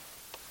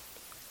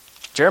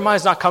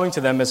 Jeremiah's not coming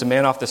to them as a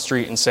man off the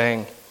street and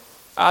saying,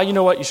 you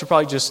know what, you should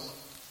probably just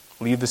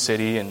leave the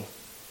city and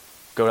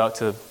go out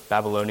to the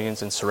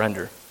Babylonians and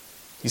surrender.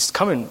 He's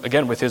coming,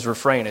 again, with his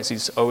refrain, as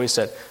he's always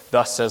said,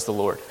 thus says the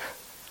Lord.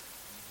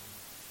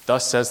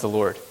 Thus says the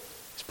Lord.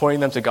 He's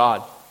pointing them to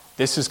God.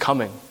 This is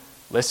coming.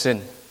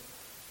 Listen.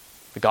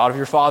 The God of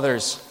your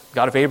fathers,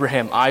 God of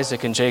Abraham,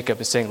 Isaac, and Jacob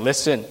is saying,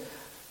 listen.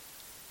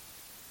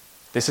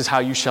 This is how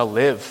you shall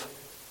live.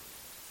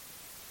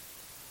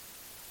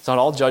 It's not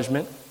all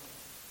judgment.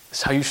 This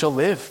is how you shall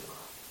live.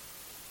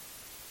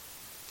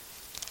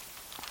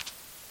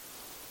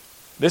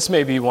 This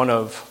may be one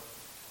of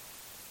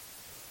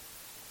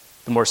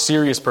the more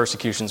serious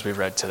persecutions we've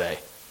read today.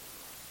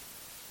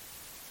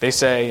 They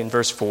say in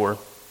verse 4,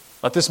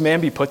 let this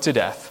man be put to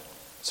death.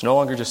 It's no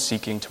longer just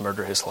seeking to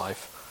murder his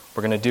life.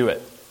 We're going to do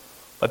it.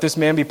 Let this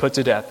man be put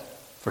to death,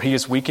 for he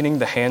is weakening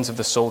the hands of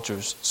the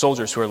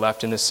soldiers who are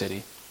left in the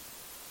city.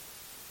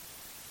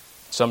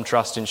 Some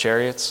trust in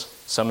chariots,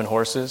 some in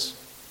horses,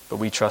 but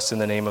we trust in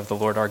the name of the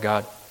Lord our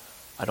God.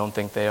 I don't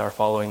think they are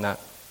following that.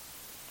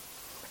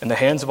 In the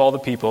hands of all the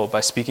people by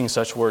speaking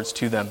such words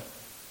to them.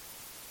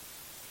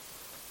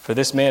 For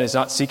this man is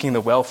not seeking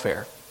the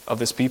welfare of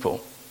this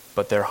people,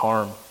 but their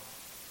harm.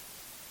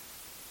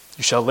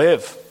 You shall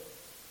live.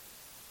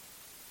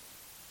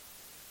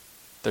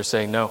 They're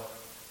saying no.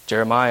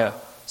 Jeremiah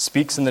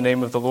speaks in the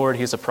name of the Lord.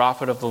 He is a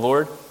prophet of the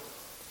Lord,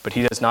 but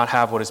he does not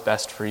have what is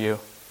best for you.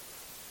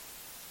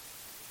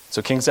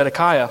 So King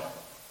Zedekiah,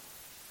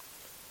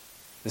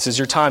 this is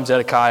your time,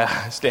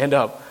 Zedekiah. Stand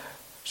up.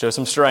 Show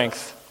some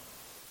strength.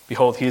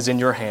 Behold, he is in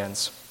your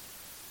hands.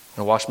 I'm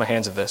going to wash my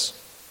hands of this,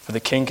 for the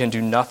king can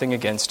do nothing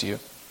against you.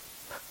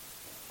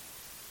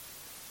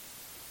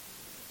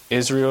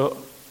 Israel,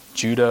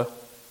 Judah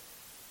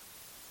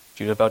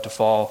about to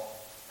fall,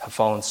 have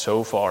fallen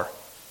so far.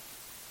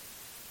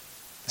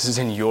 This is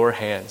in your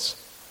hands,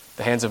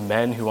 the hands of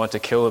men who want to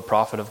kill a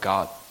prophet of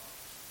God.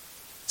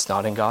 It's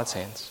not in God's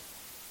hands.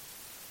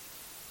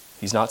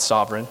 He's not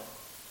sovereign.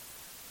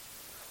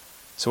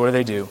 So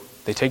what do?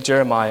 They take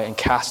Jeremiah and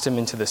cast him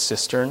into the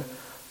cistern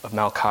of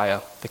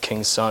Malchiah, the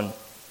king's son,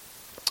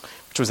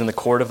 which was in the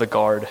court of the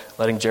guard,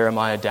 letting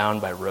Jeremiah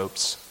down by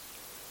ropes.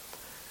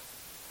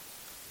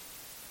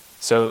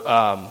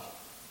 So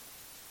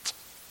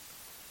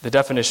the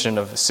definition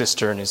of a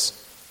cistern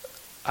is,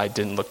 I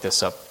didn't look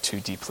this up too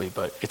deeply,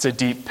 but it's a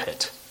deep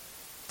pit.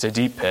 It's a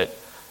deep pit.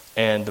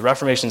 And the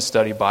Reformation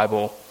Study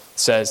Bible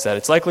says that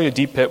it's likely a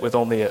deep pit with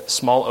only a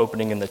small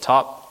opening in the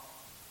top.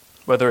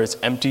 Whether it's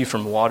empty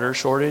from water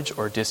shortage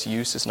or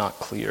disuse is not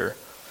clear.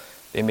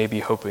 They may be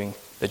hoping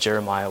that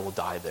Jeremiah will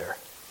die there.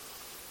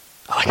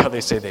 I like how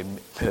they say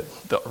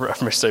the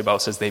Reformation Study Bible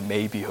says they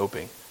may be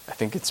hoping. I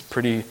think it's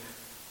pretty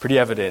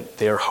evident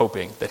they are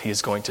hoping that he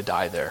is going to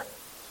die there.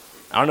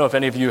 I don't know if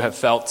any of you have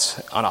felt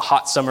on a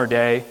hot summer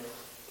day.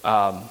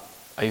 I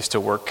used to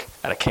work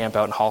at a camp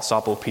out in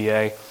Hallsopple,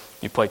 PA.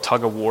 You play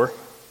tug of war.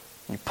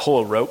 You pull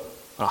a rope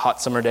on a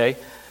hot summer day,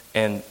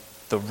 and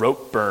the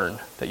rope burn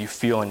that you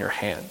feel in your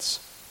hands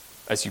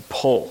as you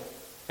pull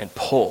and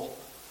pull.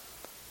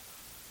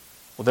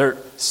 Well, they're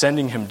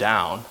sending him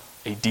down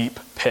a deep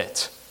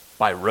pit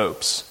by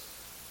ropes,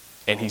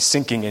 and he's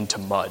sinking into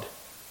mud,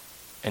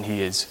 and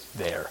he is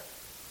there.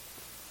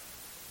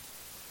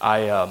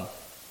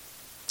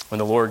 When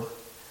the Lord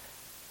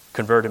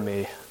converted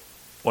me,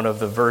 one of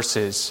the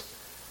verses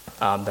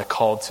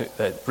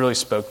that really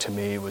spoke to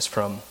me was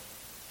from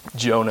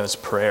Jonah's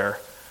prayer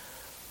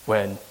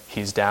when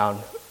he's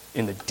down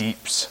in the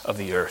deeps of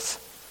the earth.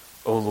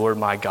 O Lord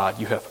my God,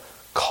 you have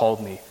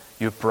called me.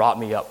 You have brought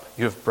me up.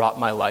 You have brought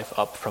my life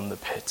up from the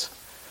pit.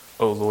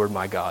 O Lord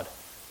my God.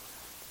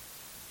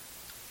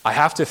 I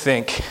have to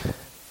think,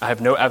 I have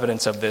no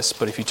evidence of this,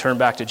 but if you turn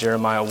back to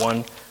Jeremiah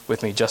 1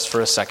 with me just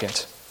for a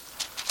second.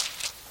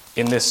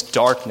 In this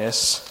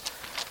darkness,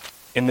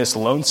 in this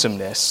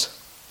lonesomeness,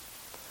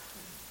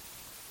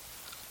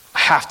 I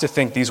have to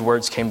think these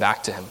words came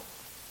back to him.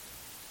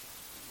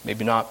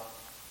 Maybe not.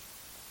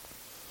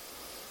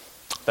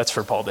 That's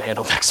for Paul to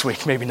handle next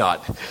week. Maybe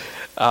not.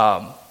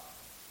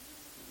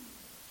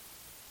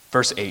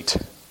 Verse 8.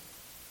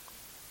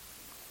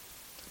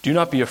 Do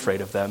not be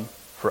afraid of them,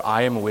 for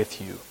I am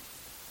with you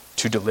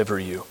to deliver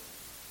you.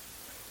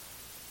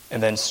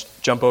 And then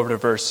jump over to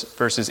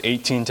verses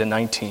 18 to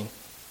 19.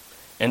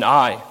 And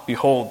I,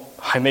 behold,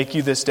 I make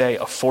you this day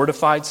a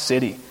fortified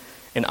city,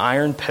 an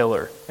iron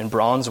pillar and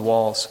bronze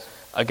walls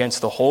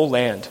against the whole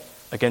land,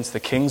 against the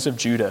kings of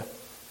Judah,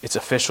 its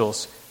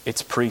officials,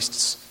 its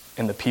priests,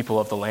 and the people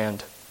of the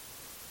land.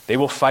 They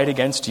will fight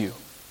against you,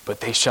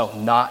 but they shall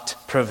not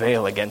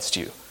prevail against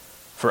you.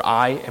 For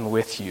I am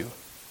with you,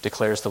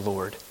 declares the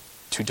Lord,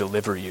 to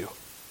deliver you.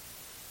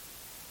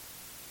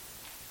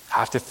 I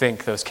have to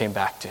think those came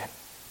back to him.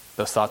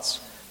 Those thoughts,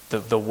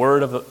 the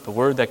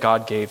word that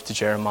God gave to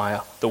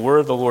Jeremiah, the word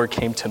of the Lord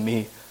came to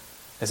me,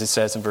 as it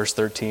says in verse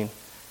 13,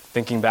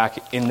 thinking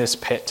back in this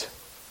pit.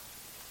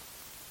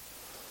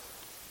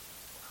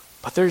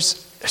 But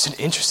there's an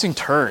interesting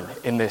turn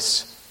in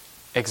this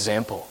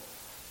example,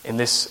 in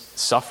this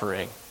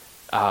suffering,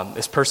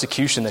 this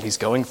persecution that he's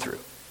going through.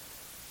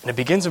 And it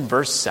begins in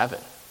verse 7.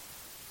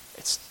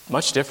 It's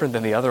much different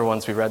than the other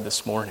ones we read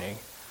this morning.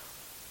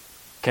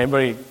 Can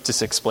anybody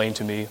just explain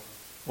to me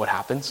what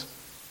happens?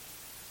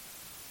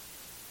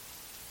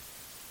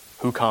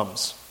 Who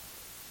comes?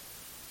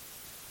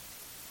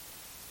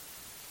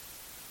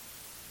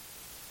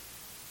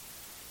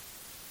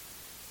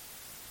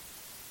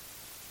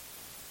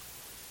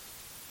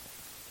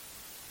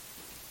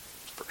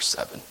 Verse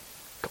 7,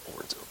 a couple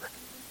words over.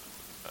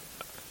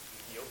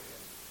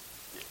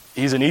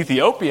 He's an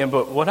Ethiopian,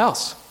 but what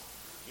else?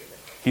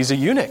 He's a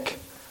eunuch.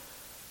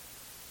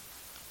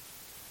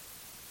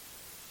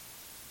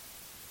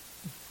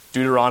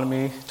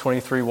 Deuteronomy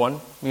 23:1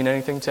 mean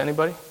anything to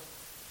anybody?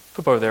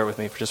 Flip over there with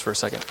me for a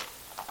second.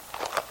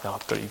 No,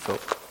 I'll go to you,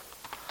 Philip.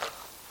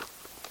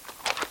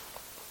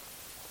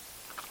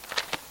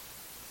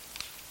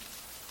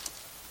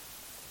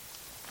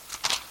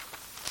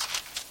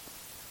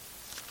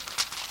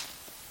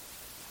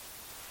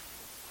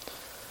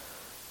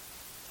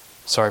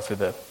 Sorry for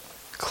the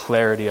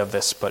clarity of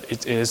this, but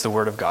it is the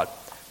word of God.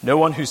 No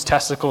one whose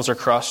testicles are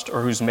crushed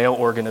or whose male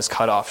organ is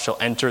cut off shall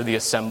enter the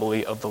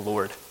assembly of the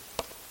Lord.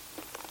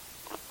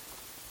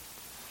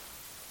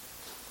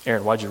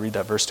 Aaron, why'd you read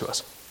that verse to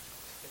us?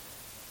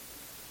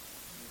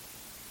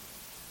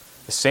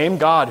 The same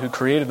God who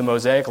created the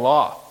Mosaic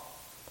Law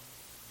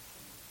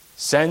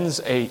sends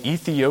an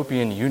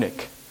Ethiopian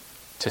eunuch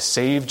to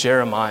save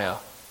Jeremiah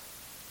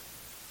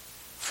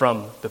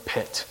from the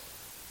pit.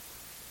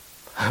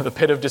 The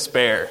pit of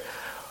despair.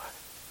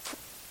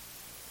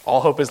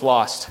 All hope is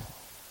lost.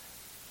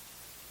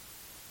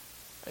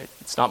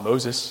 It's not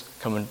Moses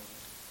coming.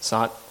 It's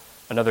not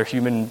another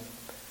human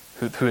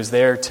who is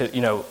there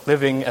to,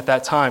 living at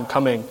that time,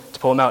 coming to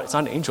pull him out. It's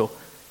not an angel.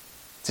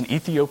 It's an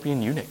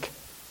Ethiopian eunuch.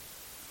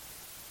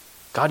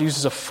 God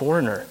uses a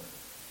foreigner,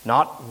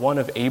 not one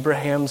of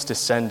Abraham's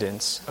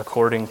descendants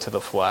according to the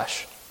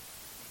flesh.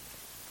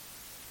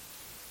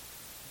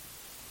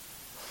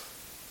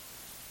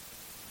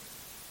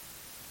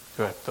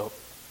 Go ahead, Philip.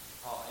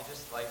 Paul, I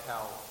just like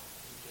how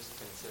just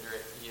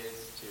considerate he is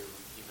to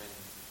even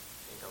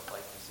think of,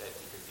 like you said,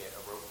 he could get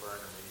a rope burn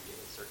or maybe get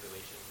his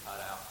circulation cut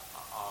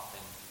off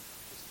and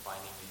just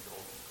finding these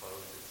old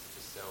clothes. It's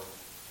just so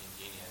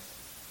ingenious.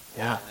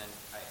 Yeah. And then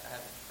I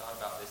hadn't thought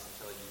about this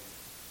until you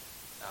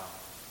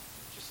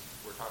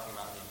were talking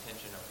about the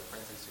intention of the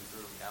princes who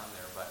threw him down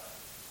there. But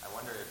I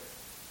wonder if,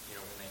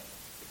 when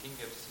the king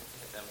gives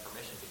them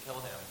permission to kill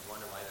him, you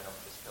wonder why they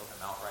don't just kill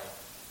him outright.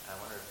 I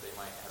wonder if they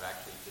might have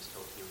actually just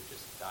hoped he would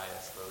just die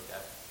a slow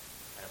death,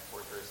 kind of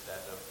torturous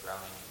death of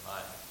drowning in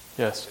mud.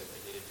 Yes. Because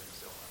they hated him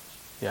so much.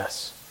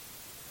 Yes.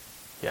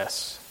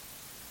 Yes.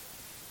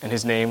 And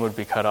his name would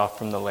be cut off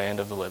from the land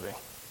of the living.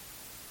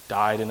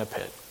 Died in a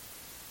pit.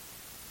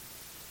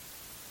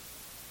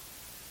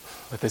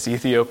 But this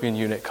Ethiopian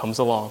eunuch comes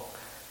along,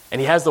 and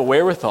he has the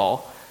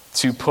wherewithal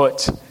to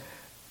put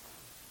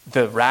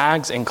the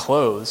rags and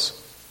clothes,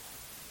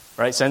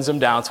 right, sends them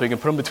down so he can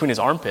put them between his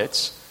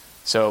armpits.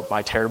 So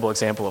my terrible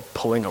example of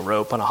pulling a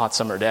rope on a hot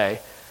summer day.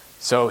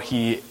 So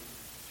he,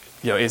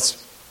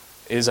 is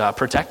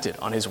protected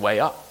on his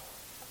way up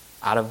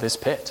out of this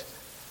pit.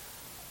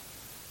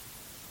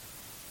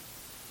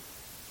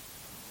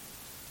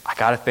 I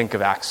got to think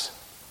of Acts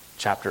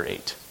chapter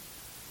 8.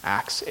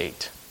 Acts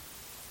 8.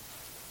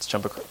 Let's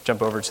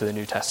jump over to the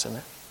New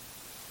Testament.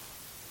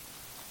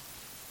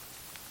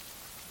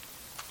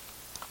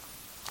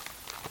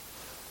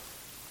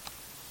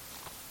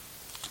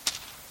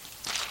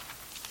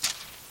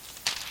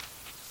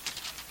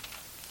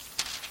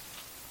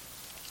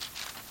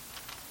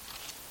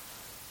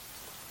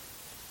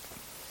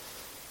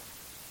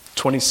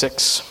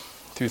 (26)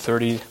 through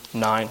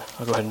 39.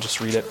 I'll go ahead and just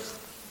read it.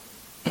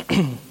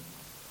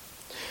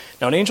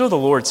 Now an angel of the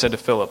Lord said to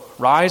Philip,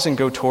 "Rise and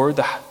go toward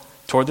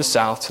the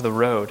south to the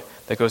road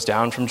that goes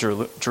down from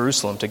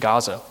Jerusalem to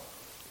Gaza.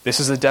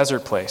 This is a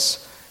desert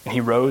place." And he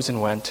rose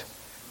and went.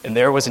 And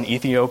there was an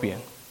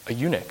Ethiopian, a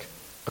eunuch,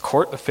 a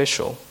court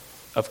official,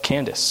 of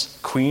Candace,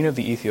 queen of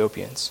the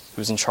Ethiopians,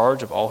 who was in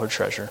charge of all her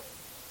treasure.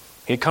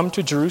 He had come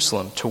to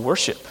Jerusalem to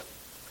worship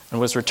and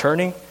was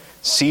returning,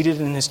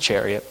 seated in his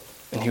chariot,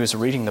 and he was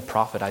reading the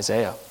prophet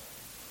Isaiah.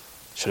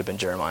 Should have been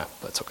Jeremiah,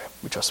 but it's okay.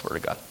 We trust the word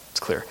of God. It's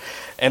clear.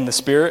 And the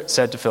Spirit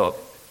said to Philip,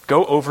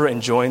 "Go over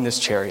and join this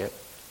chariot."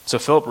 So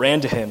Philip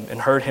ran to him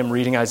and heard him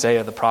reading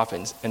Isaiah the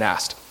prophet and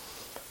asked,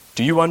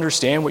 "Do you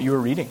understand what you are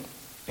reading?"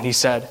 And he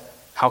said,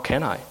 "How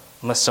can I,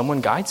 unless someone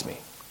guides me?"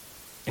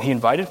 And he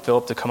invited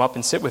Philip to come up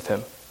and sit with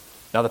him.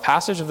 Now the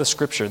passage of the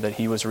scripture that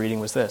he was reading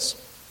was this: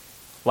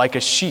 "Like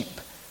a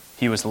sheep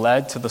he was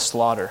led to the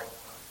slaughter,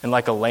 and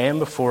like a lamb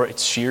before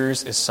its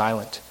shears is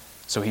silent,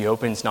 so he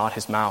opens not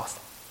his mouth.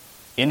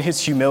 In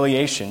his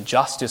humiliation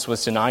justice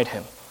was denied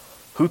him.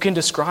 Who can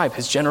describe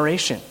his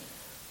generation?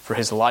 For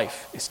his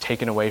life is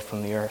taken away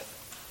from the earth."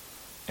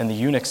 And the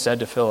eunuch said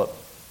to Philip,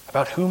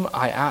 "About whom,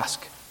 I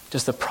ask,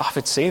 does the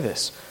prophet say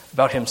this?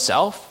 About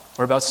himself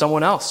or about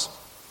someone else?"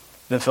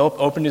 Then Philip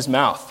opened his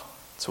mouth.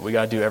 That's what we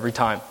got to do every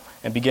time.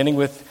 And beginning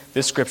with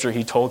this scripture,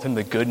 he told him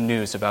the good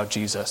news about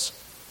Jesus.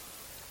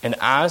 And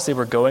as they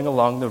were going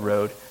along the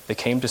road, they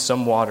came to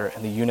some water,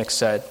 and the eunuch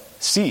said,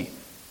 "See,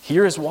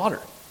 here is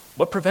water.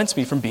 What prevents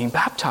me from being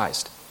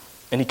baptized?"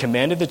 And he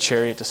commanded the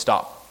chariot to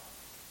stop.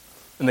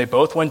 And they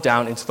both went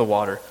down into the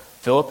water,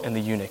 Philip and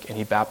the eunuch, and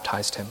he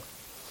baptized him.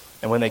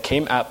 And when they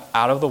came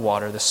out of the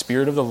water, the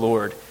Spirit of the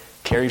Lord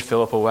carried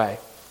Philip away,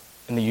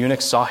 and the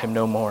eunuch saw him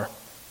no more,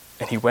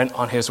 and he went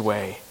on his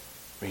way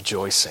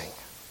rejoicing.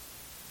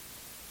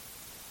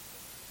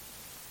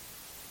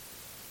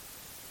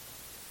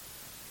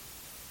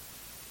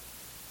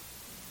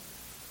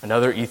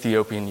 Another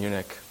Ethiopian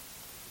eunuch.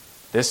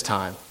 This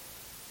time,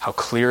 how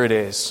clear it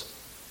is,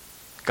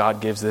 God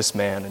gives this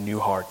man a new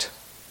heart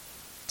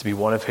to be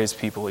one of his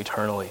people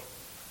eternally.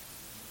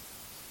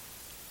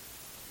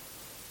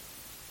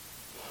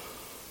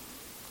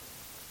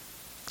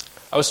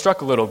 I was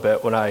struck a little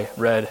bit when I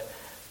read,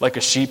 "Like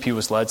a sheep he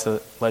was led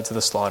to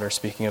the slaughter,"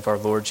 speaking of our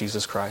Lord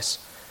Jesus Christ.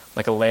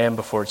 "Like a lamb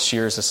before its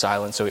shears is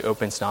silent, so he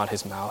opens not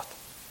his mouth.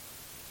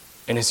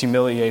 In his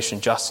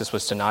humiliation justice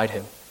was denied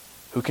him.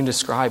 Who can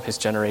describe his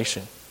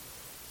generation?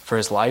 For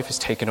his life is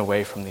taken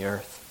away from the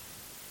earth."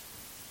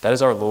 That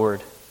is our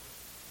Lord.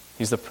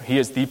 He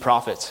is the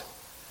prophet.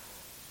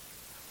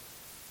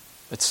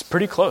 It's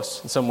pretty close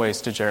in some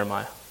ways to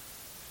Jeremiah.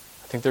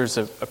 I think there's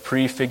a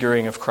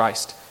prefiguring of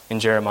Christ in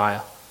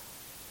Jeremiah.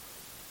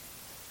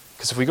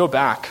 Because if we go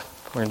back,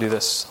 we're going to do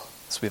this.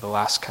 This will be the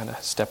last kind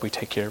of step we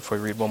take here before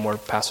we read one more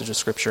passage of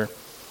Scripture.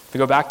 If we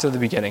go back to the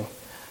beginning,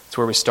 it's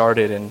where we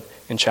started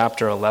in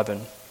chapter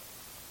 11.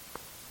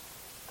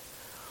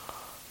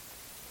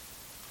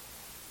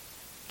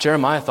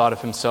 Jeremiah thought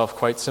of himself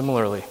quite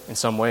similarly in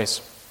some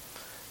ways.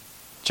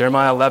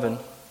 Jeremiah 11,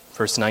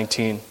 verse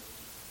 19.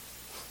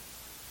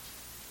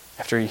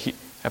 After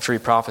he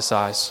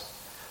prophesies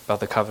about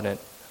the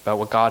covenant, about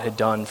what God had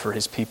done for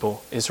his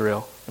people,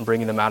 Israel, and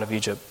bringing them out of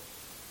Egypt,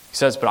 he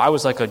says, "But I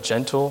was like a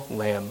gentle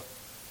lamb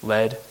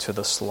led to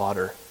the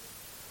slaughter.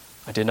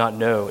 I did not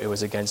know it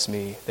was against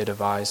me they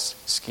devised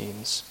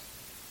schemes."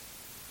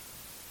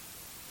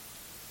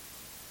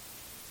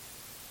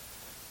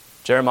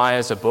 Jeremiah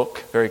is a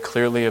book very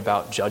clearly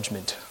about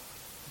judgment,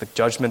 the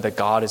judgment that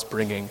God is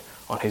bringing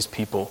on his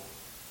people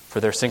for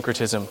their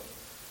syncretism,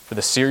 for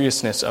the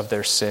seriousness of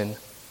their sin.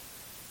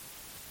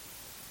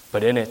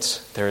 But in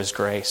it, there is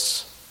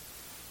grace.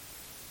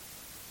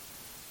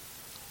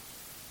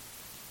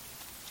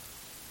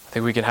 I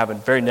think we can have a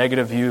very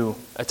negative view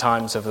at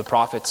times of the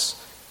prophets.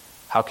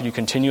 How can you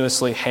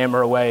continuously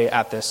hammer away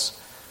at this?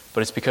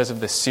 But it's because of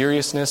the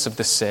seriousness of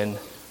the sin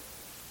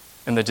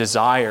and the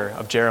desire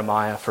of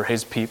Jeremiah for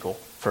his people,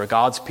 for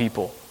God's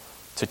people,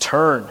 to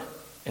turn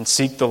and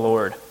seek the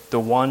Lord, the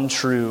one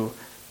true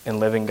and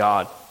living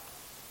God.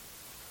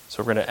 So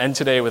we're going to end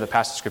today with a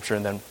passage of Scripture,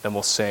 and then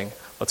we'll sing.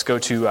 Let's go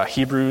to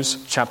Hebrews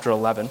chapter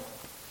 11.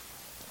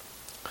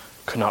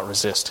 Could not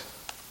resist.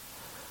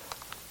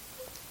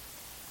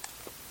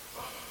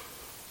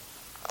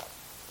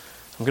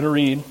 I'm going to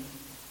read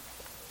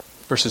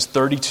verses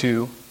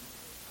 32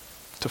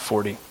 to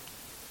 40.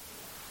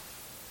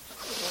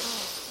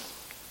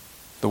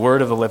 The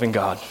word of the living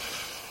God.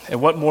 "And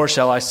what more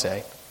shall I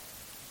say?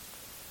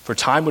 For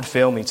time would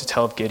fail me to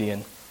tell of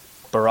Gideon,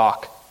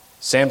 Barak,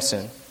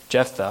 Samson,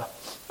 Jephthah,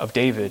 of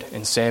David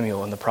and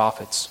Samuel and the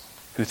prophets,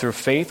 who through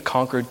faith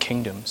conquered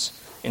kingdoms,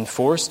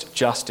 enforced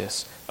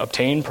justice,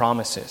 obtained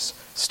promises,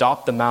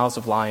 stopped the mouths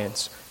of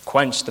lions,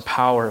 quenched the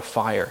power of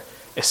fire,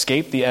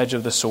 escaped the edge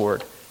of the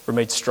sword, were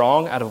made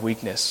strong out of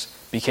weakness,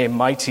 became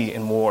mighty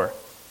in war,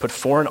 put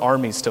foreign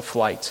armies to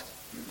flight.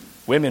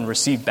 Women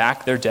received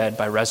back their dead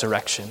by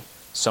resurrection.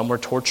 Some were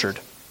tortured,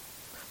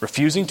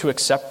 refusing to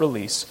accept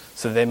release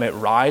so that they might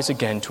rise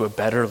again to a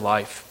better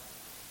life.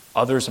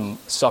 Others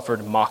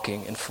suffered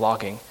mocking and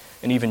flogging,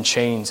 and even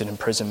chains and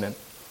imprisonment.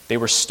 They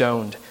were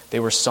stoned. They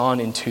were sawn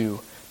in two.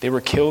 They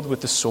were killed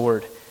with the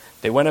sword.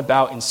 They went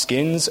about in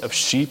skins of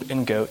sheep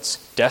and goats,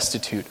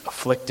 destitute,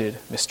 afflicted,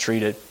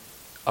 mistreated,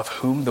 of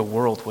whom the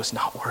world was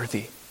not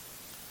worthy,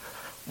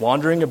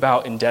 wandering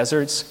about in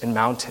deserts and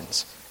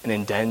mountains, and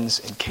in dens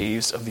and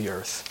caves of the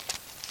earth.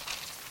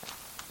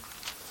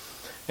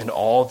 And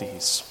all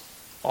these,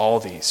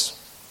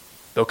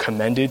 though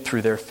commended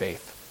through their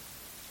faith,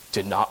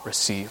 did not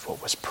receive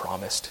what was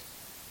promised,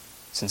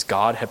 since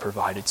God had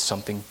provided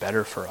something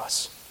better for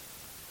us,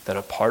 that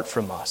apart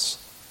from us,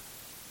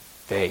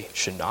 they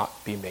should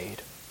not be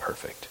made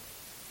perfect.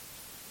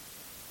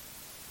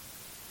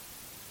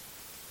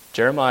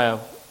 Jeremiah,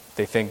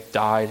 they think,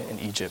 died in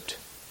Egypt,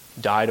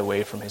 died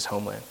away from his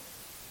homeland,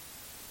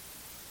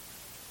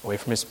 away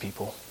from his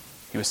people.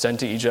 He was sent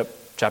to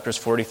Egypt, chapters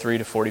 43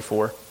 to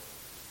 44.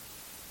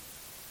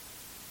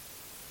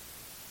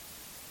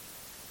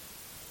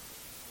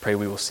 Pray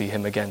we will see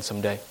him again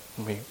someday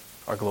when we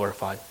are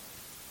glorified.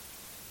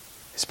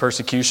 His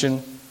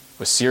persecution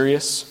was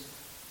serious.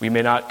 We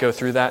may not go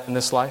through that in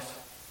this life.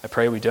 I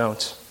pray we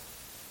don't.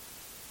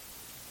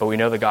 But we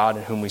know the God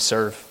in whom we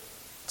serve.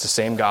 It's the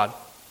same God.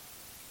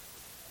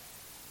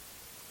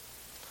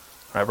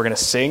 All right, we're going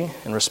to sing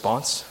in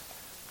response.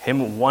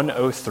 Hymn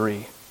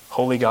 103,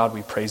 Holy God,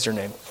 we praise your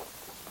name.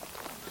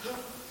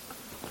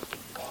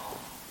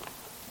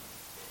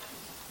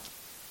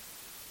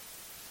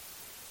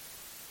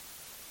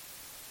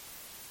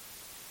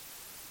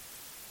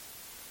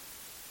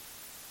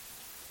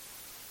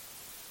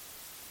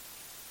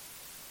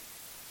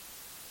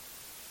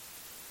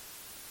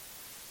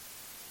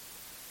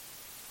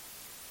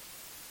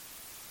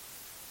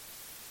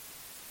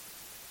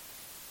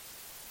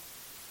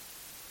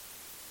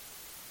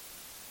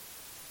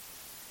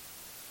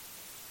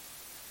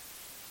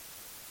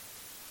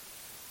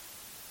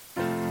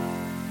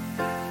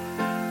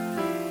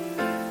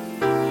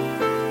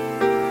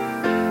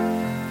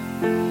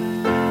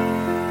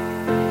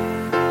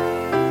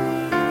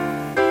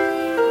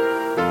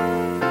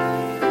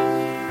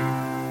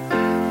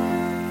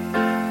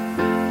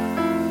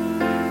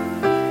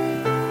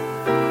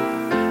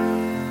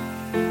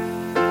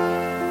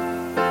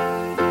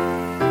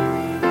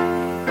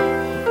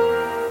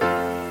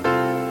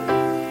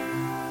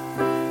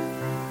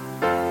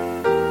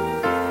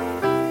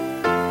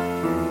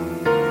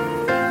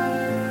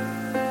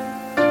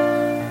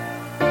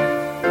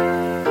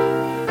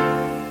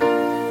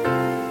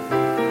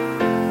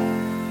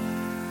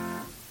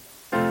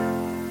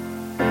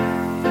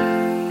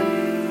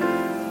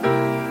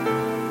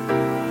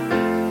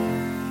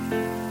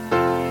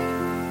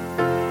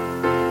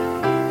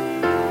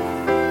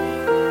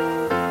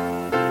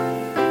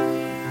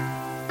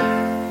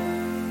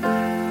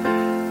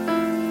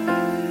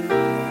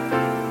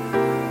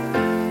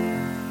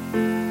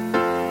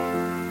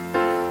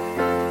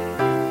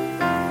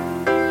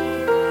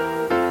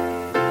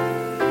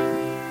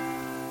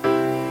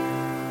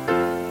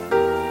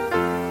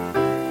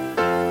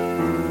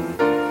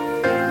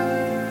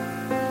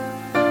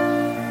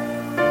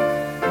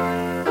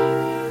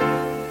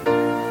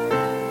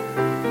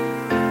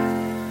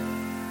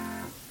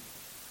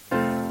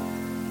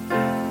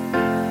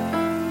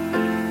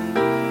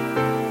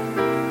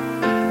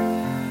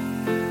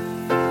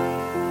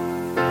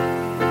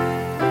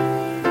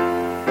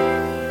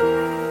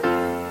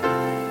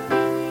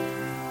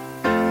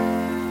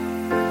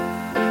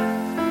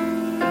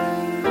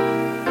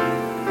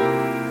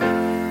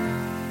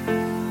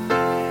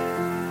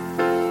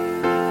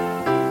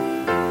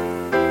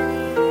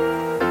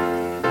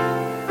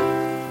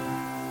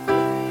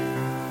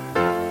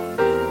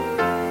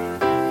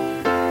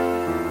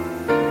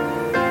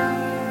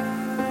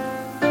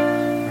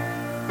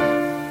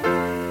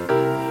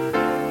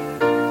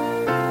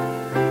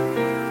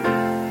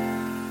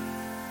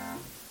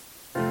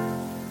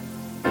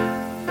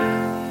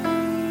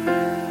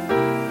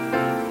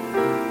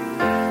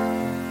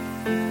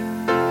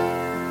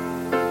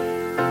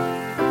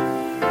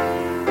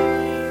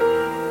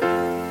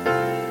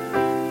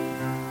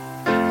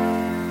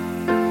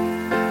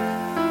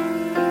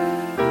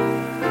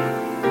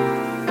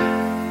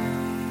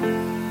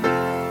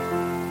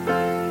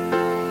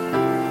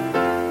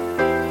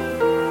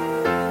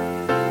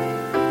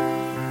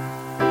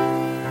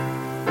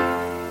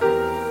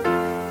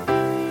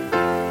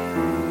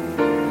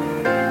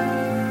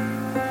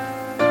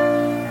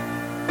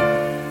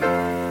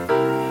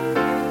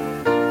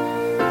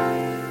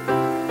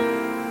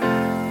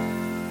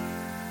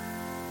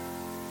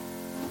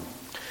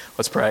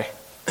 Let's pray.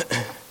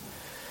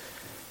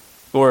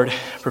 Lord,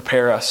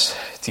 prepare us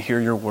to hear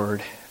your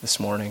word this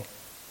morning,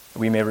 that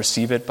we may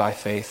receive it by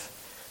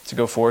faith, to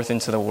go forth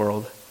into the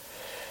world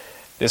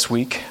this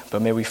week,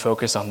 but may we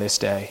focus on this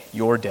day,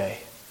 your day.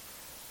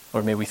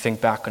 Lord, may we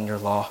think back on your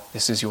law.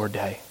 This is your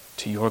day.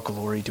 To your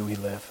glory do we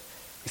live.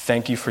 We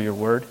thank you for your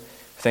word.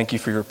 Thank you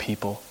for your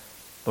people.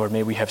 Lord,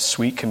 may we have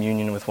sweet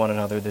communion with one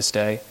another this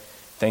day.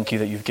 Thank you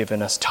that you've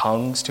given us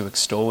tongues to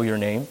extol your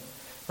name,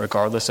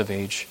 regardless of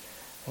age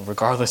and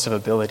regardless of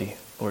ability.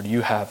 Lord,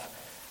 you have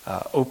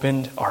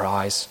opened our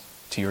eyes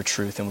to your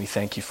truth, and we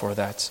thank you for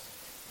that.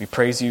 We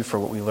praise you for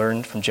what we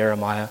learned from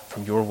Jeremiah,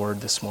 from your word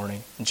this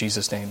morning. In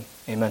Jesus' name,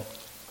 amen.